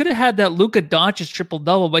 rebounds. He could have had that Luka Doncic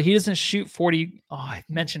triple-double, but he doesn't shoot 40. Oh, I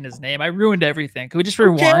mentioned his name. I ruined everything. Can we just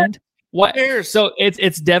rewind? What? So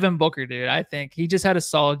it's Devin Booker, dude. I think he just had a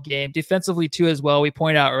solid game. Defensively, too, as well. We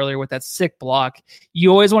pointed out earlier with that sick block.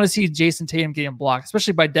 You always want to see Jason Tatum getting blocked,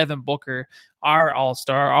 especially by Devin Booker, our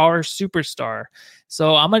all-star, our superstar.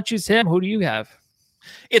 So I'm going to choose him. Who do you have?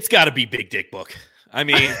 It's got to be Big Dick Book. I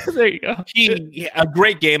mean, there you go. A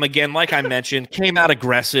great game again, like I mentioned, came out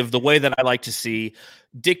aggressive, the way that I like to see,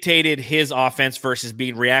 dictated his offense versus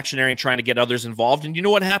being reactionary and trying to get others involved. And you know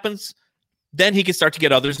what happens? Then he can start to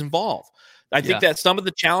get others involved. I think that some of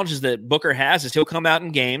the challenges that Booker has is he'll come out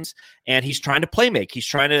in games and he's trying to play make. He's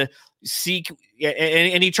trying to seek,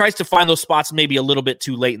 and he tries to find those spots maybe a little bit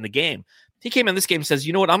too late in the game. He came in this game and says,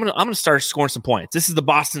 you know what, I'm gonna start scoring some points. This is the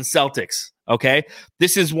Boston Celtics, okay?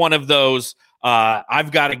 This is one of those,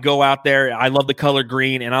 I've got to go out there. I love the color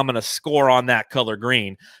green, and I'm going to score on that color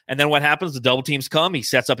green. And then what happens? The double teams come. He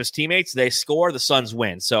sets up his teammates. They score. The Suns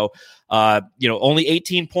win. So, only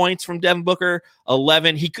 18 points from Devin Booker,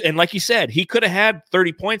 11. And like you said, he could have had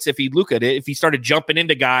 30 points if he started jumping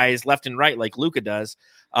into guys left and right like Luka does.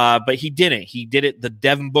 But he didn't. He did it the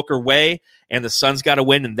Devin Booker way, and the Suns got to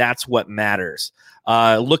win, and that's what matters.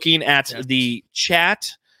 Looking at the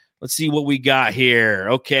chat. Let's see what we got here.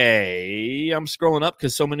 Okay, I'm scrolling up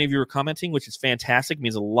because so many of you are commenting, which is fantastic. It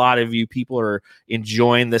means a lot of you people are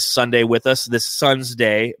enjoying this Sunday with us, this Suns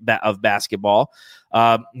Day of basketball.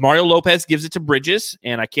 Mario Lopez gives it to Bridges,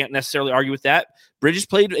 and I can't necessarily argue with that. Bridges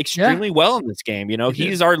played extremely well in this game. You know,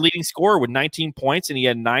 he's our leading scorer with 19 points, and he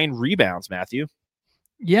had 9 rebounds, Matthew.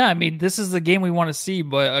 Yeah, I mean, this is the game we want to see,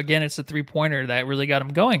 but again, it's a three-pointer that really got him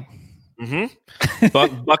going. Mm-hmm.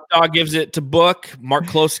 Buck Dog gives it to Book. Mark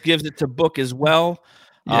Close gives it to Book as well.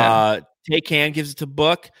 Tay-Can gives it to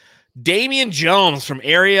Book. Damian Jones from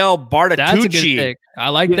Ariel Bartatucci. That's a good pick. I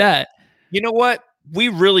like that. You know what? We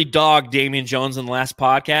really dogged Damian Jones in the last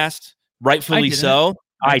podcast. Rightfully so.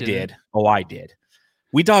 I did. Oh, I did.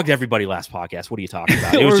 We dogged everybody last podcast. What are you talking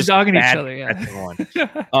about? It was just dogging each other.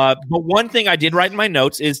 Yeah. But one thing I did write in my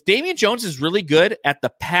notes is Damian Jones is really good at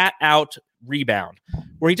the pat out rebound,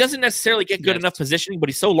 where he doesn't necessarily get good enough positioning, but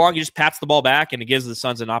he's so long, he just pats the ball back and it gives the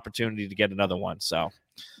Suns an opportunity to get another one. So,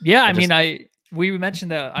 yeah, I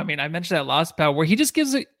mentioned that. I mentioned that last power where he just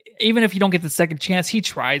gives it, even if you don't get the second chance, he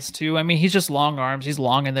tries to. I mean, he's just long arms. He's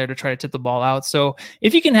long in there to try to tip the ball out. So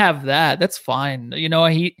if you can have that, that's fine. You know,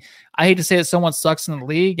 I hate to say that someone sucks in the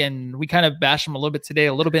league, and we kind of bashed him a little bit today,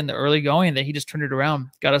 a little bit in the early going, and then he just turned it around,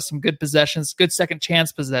 got us some good possessions, good second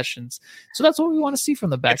chance possessions. So that's what we want to see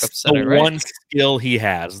from the backup center, right? One skill he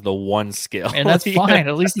has, the one skill. And that's fine.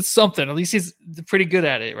 At least it's something. At least he's pretty good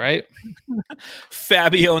at it, right?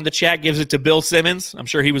 Fabio in the chat gives it to Bill Simmons. I'm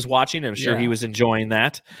sure he was watching. I'm sure he was enjoying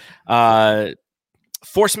that.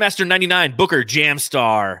 Forcemaster 99, Booker, Jam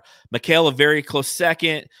Star. Mikhail, a very close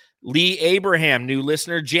second. Lee Abraham, new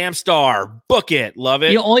listener, Jam Star, book it, love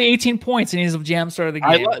it. Only 18 points and he's a Jam Star of the game.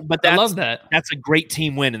 I love that. That's a great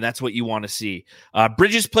team win, and that's what you want to see.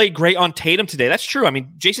 Bridges played great on Tatum today. That's true. I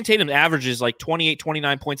mean, Jason Tatum averages like 28,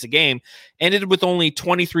 29 points a game, ended with only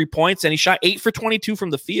 23 points, and he shot 8 for 22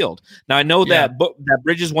 from the field. Now, I know that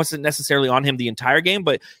Bridges wasn't necessarily on him the entire game,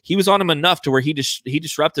 but he was on him enough to where he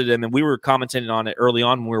disrupted him, and we were commenting on it early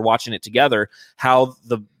on when we were watching it together, how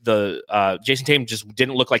the Jason Tatum just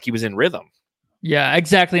didn't look like he was in rhythm. Yeah,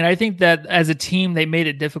 exactly. And I think that as a team, they made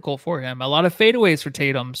it difficult for him. A lot of fadeaways for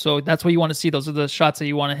Tatum. So that's what you want to see. Those are the shots that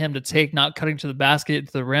you want him to take, not cutting to the basket,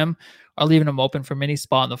 to the rim, or leaving him open from any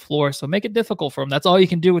spot on the floor. So make it difficult for him. That's all you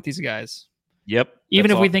can do with these guys. Yep. Even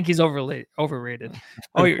if we think he's overrated.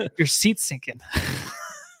 Oh, your seat's sinking.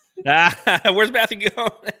 Where's Matthew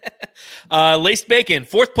going? Laced Bacon,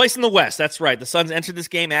 4th place in the West. That's right. The Suns entered this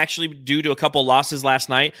game actually due to a couple losses last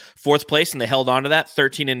night. 4th place, and they held on to that,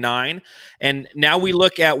 13-9. And now we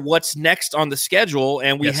look at what's next on the schedule,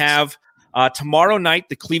 and we have tomorrow night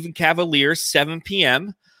the Cleveland Cavaliers, 7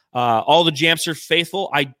 p.m. All the Jamster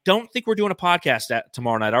faithful. I don't think we're doing a podcast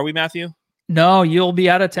tomorrow night, are we, Matthew? No, you'll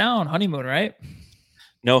be out of town. Honeymoon, right?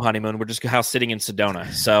 No honeymoon. We're just house sitting in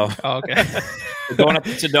Sedona. So okay. We're going up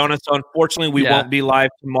to Sedona. So unfortunately, we won't be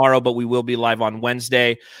live tomorrow, but we will be live on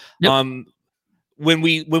Wednesday. Yep. when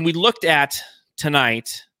we looked at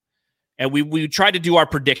tonight and we tried to do our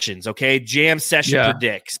predictions, okay? Jam session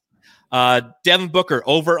predicts. Devin Booker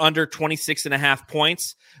over under 26.5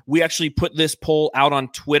 points. We actually put this poll out on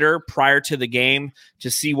Twitter prior to the game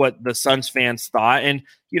to see what the Suns fans thought. And,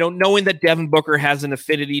 knowing that Devin Booker has an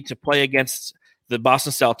affinity to play against the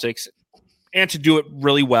Boston Celtics and to do it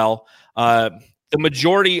really well, the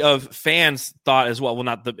majority of fans thought as well.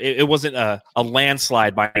 Well, it wasn't a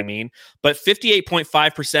landslide by any mean, but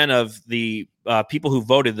 58.5% of the people who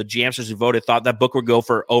voted, the Jamsters who voted, thought that Booker would go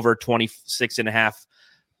for over 26.5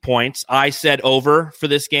 points. I said over for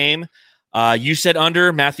this game. You said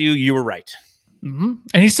under. Matthew, you were right. Mm-hmm.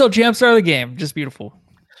 And he's still Jamstar of the game. Just beautiful.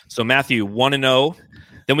 So Matthew, 1-0.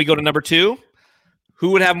 Then we go to number 2.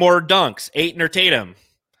 Who would have more dunks, Ayton or Tatum?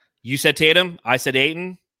 You said Tatum. I said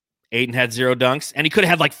Ayton. Ayton had 0 dunks, and he could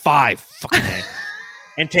have had like 5. Fucking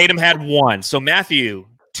and Tatum had 1. So Matthew,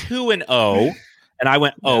 2-0, and I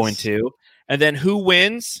went 0-2. And then who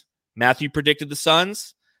wins? Matthew predicted the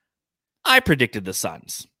Suns. I predicted the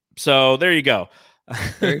Suns. So there you go.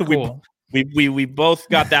 Very cool. we both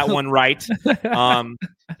got that one right. So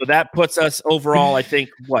that puts us overall, I think,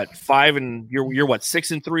 5 and you're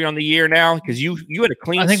 6-3 on the year now, because you had a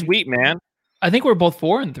clean sweep, man. I think we're both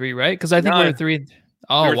 4-3, right? Because I think we're 3.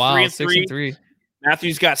 Oh, wow. 6-3.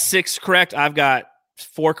 Matthew's got 6 correct. I've got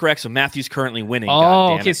 4 correct. So Matthew's currently winning.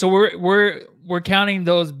 Oh, okay. So we're counting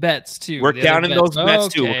those bets too. We're counting those bets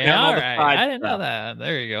too. We're counting all the right. I didn't know that.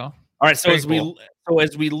 There you go. All right. So as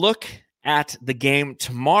we look at the game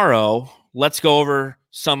tomorrow, let's go over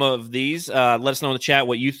some of these. Let us know in the chat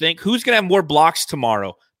what you think. Who's going to have more blocks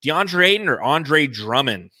tomorrow? DeAndre Ayton or Andre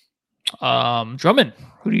Drummond? Drummond.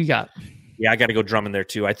 Who do you got? Yeah, I got to go Drummond there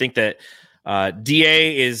too. I think that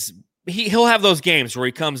DA is he'll have those games where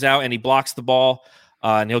he comes out and he blocks the ball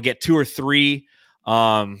and he'll get 2 or 3.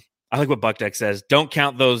 I like what Buckdeck says. Don't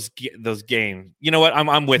count those games. You know what?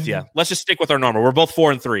 I'm with you. Let's just stick with our normal. We're both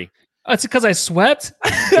 4-3. It's because I swept.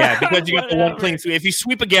 Yeah, because you got the one clean sweep. If you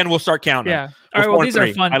sweep again, we'll start counting. Yeah. All right. Well, these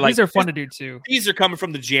are fun. These are fun to do too. These are coming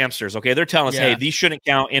from the Jamsters. Okay, they're telling us, hey, these shouldn't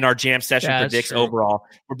count in our jam session predicts overall.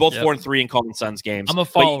 We're both 4-3 in calling Suns games. I'm a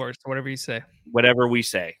follower, so whatever you say. Whatever we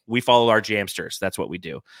say, we follow our Jamsters. That's what we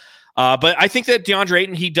do. But I think that DeAndre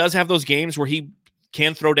Ayton, he does have those games where he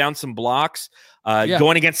can throw down some blocks.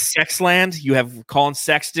 Going against Sexland, you have Colin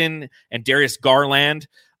Sexton and Darius Garland.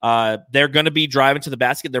 They're going to be driving to the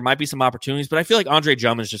basket. There might be some opportunities, but I feel like Andre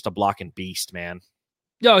Drummond is just a blocking beast, man.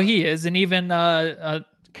 No, he is. And even,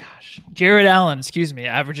 Jared Allen,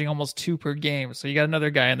 averaging almost 2 per game. So you got another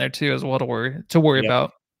guy in there too as well to worry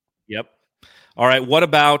about. Yep. All right. What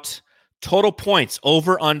about total points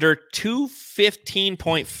over under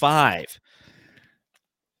 215.5?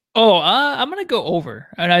 Oh, I'm going to go over.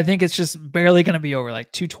 And I think it's just barely going to be over,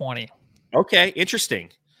 like 220. Okay. Interesting.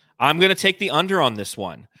 I'm going to take the under on this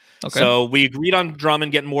one. Okay. So we agreed on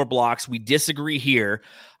Drummond getting more blocks. We disagree here.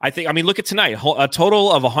 Look at tonight. A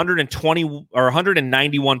total of 120 or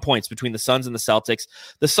 191 points between the Suns and the Celtics.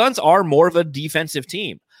 The Suns are more of a defensive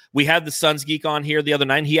team. We had the Suns geek on here the other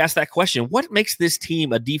night, and he asked that question. What makes this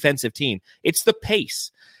team a defensive team? It's the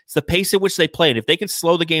pace. It's the pace at which they play. And if they can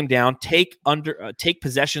slow the game down, take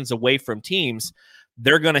possessions away from teams,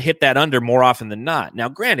 they're going to hit that under more often than not. Now,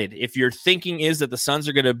 granted, if your thinking is that the Suns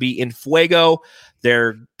are going to be in fuego,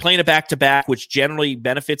 they're playing a back-to-back, which generally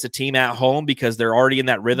benefits a team at home because they're already in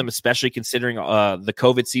that rhythm, especially considering the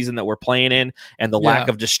COVID season that we're playing in and the lack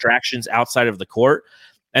of distractions outside of the court.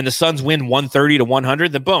 And the Suns win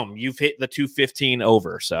 130-100, then boom, you've hit the 215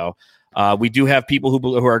 over. So we do have people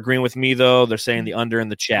who are agreeing with me, though. They're saying the under in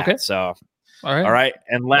the chat. Okay. So, all right.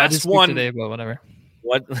 And last one today, but whatever.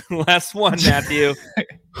 What last one, Matthew?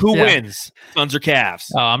 Who wins, Suns or Cavs?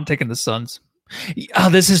 Oh, I'm taking the Suns. Oh,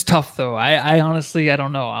 this is tough though. I honestly, I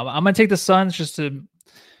don't know. I'm gonna take the Suns just to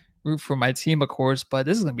root for my team, of course. But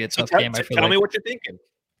this is gonna be a tough game. Tell me what you're thinking.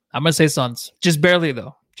 I'm gonna say Suns, just barely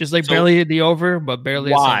though, just like barely the over, but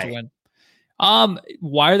barely a Suns win.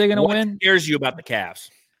 Why are they gonna win? What scares you about the Cavs?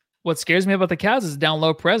 What scares me about the Cavs is down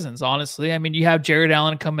low presence. Honestly, I mean, you have Jared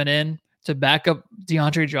Allen coming in to back up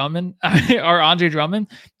DeAndre Drummond or Andre Drummond.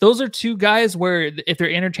 Those are two guys where if they're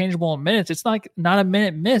interchangeable in minutes, it's not a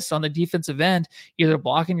minute miss on the defensive end, either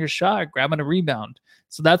blocking your shot or grabbing a rebound.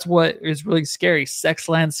 So that's what is really scary.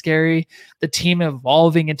 Sexland scary. The team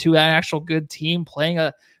evolving into an actual good team, playing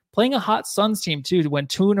a hot Suns team too. To win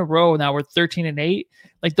 2 in a row, now we're 13-8.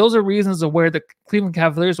 Like those are reasons of where the Cleveland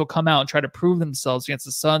Cavaliers will come out and try to prove themselves against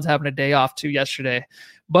the Suns, having a day off too yesterday.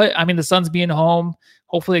 But I mean, the Suns being home,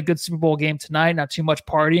 hopefully a good Super Bowl game tonight, not too much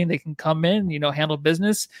partying. They can come in, handle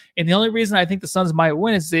business. And the only reason I think the Suns might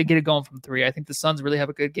win is they get it going from 3. I think the Suns really have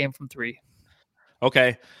a good game from 3.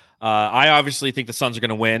 Okay. I obviously think the Suns are going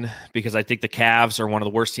to win because I think the Cavs are one of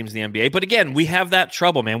the worst teams in the NBA. But again, we have that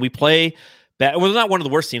trouble, man. We play bad. Well, they're not one of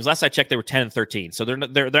the worst teams. Last I checked, they were 10-13. So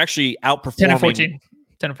they're actually outperforming. 10 and 14.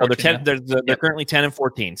 10 and 14. They're currently 10 and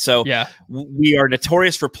 14. So yeah, we are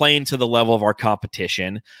notorious for playing to the level of our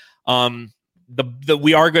competition.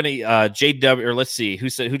 We are going to JW, or let's see who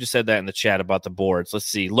just said that in the chat about the boards. Let's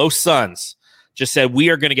see. Low Suns just said we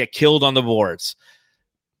are going to get killed on the boards.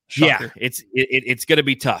 Shocker. Yeah, it's going to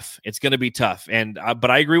be tough. It's going to be tough. And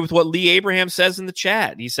but I agree with what Lee Abraham says in the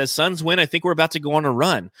chat. He says Suns win. I think we're about to go on a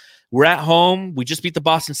run. We're at home. We just beat the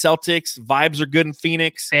Boston Celtics. Vibes are good in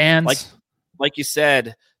Phoenix. Fans, like you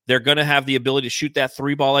said, they're going to have the ability to shoot that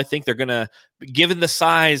three ball. I think they're going to, given the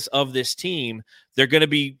size of this team, they're going to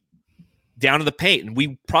be down to the paint. And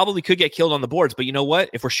we probably could get killed on the boards. But you know what?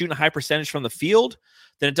 If we're shooting a high percentage from the field,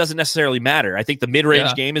 then it doesn't necessarily matter. I think the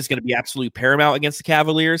mid-range game is going to be absolutely paramount against the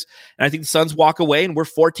Cavaliers. And I think the Suns walk away and we're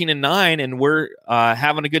 14-9 and we're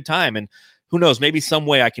having a good time. And who knows, maybe some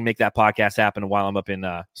way I can make that podcast happen while I'm up in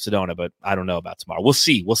Sedona, but I don't know about tomorrow. We'll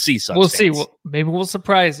see. Suns we'll fans. see. Maybe we'll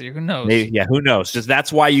surprise you. Who knows? Who knows? Just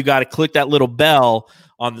that's why you got to click that little bell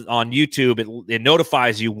on YouTube. It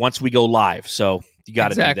notifies you once we go live. So you got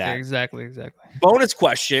to do that. Exactly. Bonus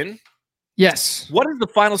question. Yes. What is the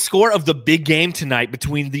final score of the big game tonight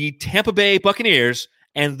between the Tampa Bay Buccaneers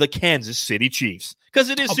and the Kansas City Chiefs? Because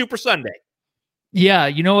it is Super Sunday. Yeah,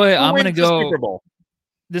 you know what? I'm going to go. Super Bowl?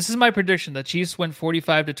 This is my prediction. The Chiefs win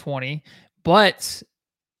 45-20, but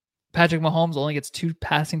Patrick Mahomes only gets 2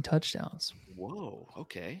 passing touchdowns. Whoa.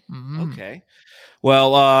 Okay. Mm-hmm. Okay.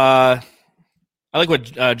 Well, I like what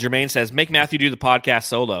Jermaine says. Make Matthew do the podcast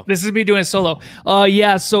solo. This is me doing it solo.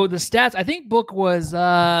 Yeah. So the stats, I think Book was,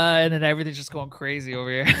 and then everything's just going crazy over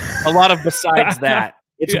here. A lot of besides that.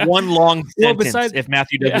 It's one long sentence if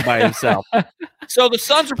Matthew does it by himself. So the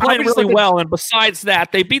Suns are playing really well, and besides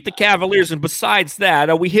that, they beat the Cavaliers, and besides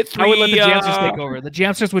that, we hit 3. I would let the Jamsters take over. The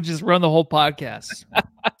Jamsters would just run the whole podcast.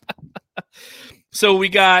 So we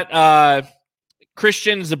got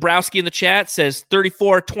Christian Zabrowski in the chat says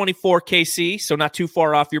 34-24 KC, so not too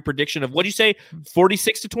far off your prediction of, what do you say,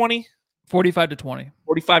 46-20? 45-20.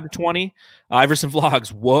 45-20. Iverson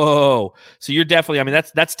Vlogs. Whoa. So you're definitely, I mean,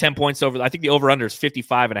 that's 10 points over. I think the over-under is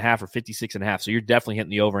 55.5 or 56.5. So you're definitely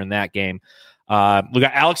hitting the over in that game. We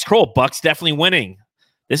got Alex Kroll. Bucks definitely winning.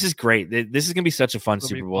 This is great. This is going to be such a fun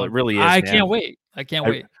Super Bowl. It really is. I can't wait.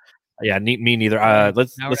 Yeah, me neither.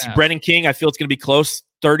 Let's see. Brennan King, I feel it's going to be close.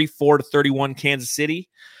 34-31 Kansas City.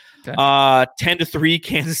 Okay. 10-3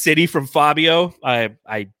 Kansas City from Fabio.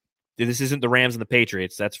 This isn't the Rams and the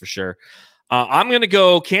Patriots, that's for sure. I'm going to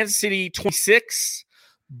go Kansas City 26,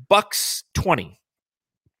 Bucks 20.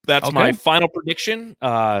 That's my final prediction.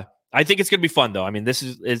 I think it's going to be fun, though. I mean, this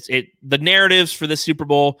is the narratives for this Super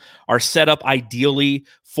Bowl are set up ideally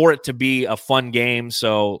for it to be a fun game.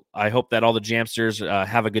 So I hope that all the Jamsters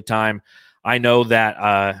have a good time. I know that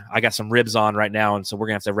I got some ribs on right now, and so we're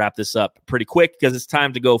going to have to wrap this up pretty quick because it's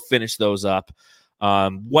time to go finish those up.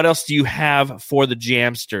 What else do you have for the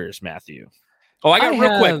Jamsters, Matthew? Oh, I got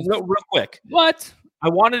real quick. What? I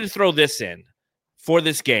wanted to throw this in for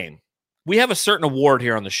this game. We have a certain award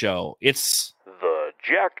here on the show. It's the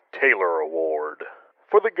Jack Taylor Award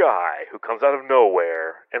for the guy who comes out of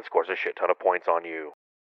nowhere and scores a shit ton of points on you.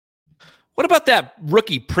 What about that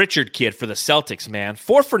rookie Pritchard kid for the Celtics, man?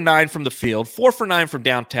 4 for 9 from the field, 4 for 9 from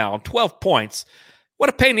downtown, 12 points. What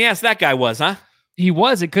a pain in the ass that guy was, huh? He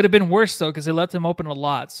was. It could have been worse, though, because they left him open a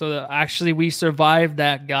lot. So actually, we survived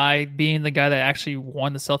that guy being the guy that actually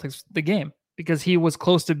won the Celtics the game because he was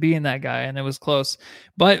close to being that guy, and it was close.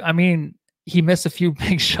 But, I mean, he missed a few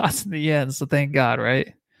big shots in the end, so thank God,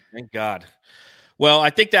 right? Thank God. Well,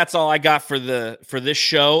 I think that's all I got for this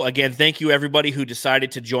show. Again, thank you everybody who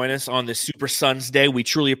decided to join us on this Super Suns Day. We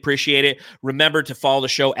truly appreciate it. Remember to follow the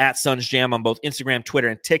show at Suns Jam on both Instagram, Twitter,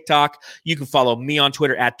 and TikTok. You can follow me on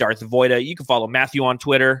Twitter at Darth Voida. You can follow Matthew on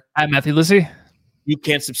Twitter. At Matthew Lissy. You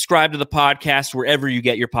can subscribe to the podcast wherever you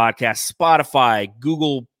get your podcasts. Spotify,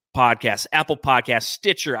 Google Podcasts, Apple Podcasts,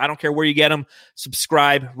 Stitcher. I don't care where you get them.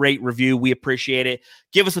 Subscribe, rate, review. We appreciate it.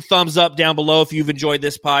 Give us a thumbs up down below if you've enjoyed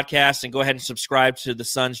this podcast, and go ahead and subscribe to the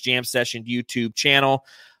Suns Jam Session YouTube channel.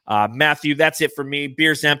 Matthew, that's it for me.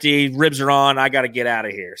 Beer's empty. Ribs are on. I got to get out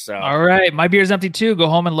of here. So, all right. My beer's empty too. Go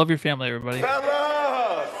home and love your family, everybody.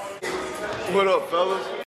 Fellas! What up,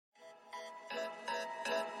 fellas?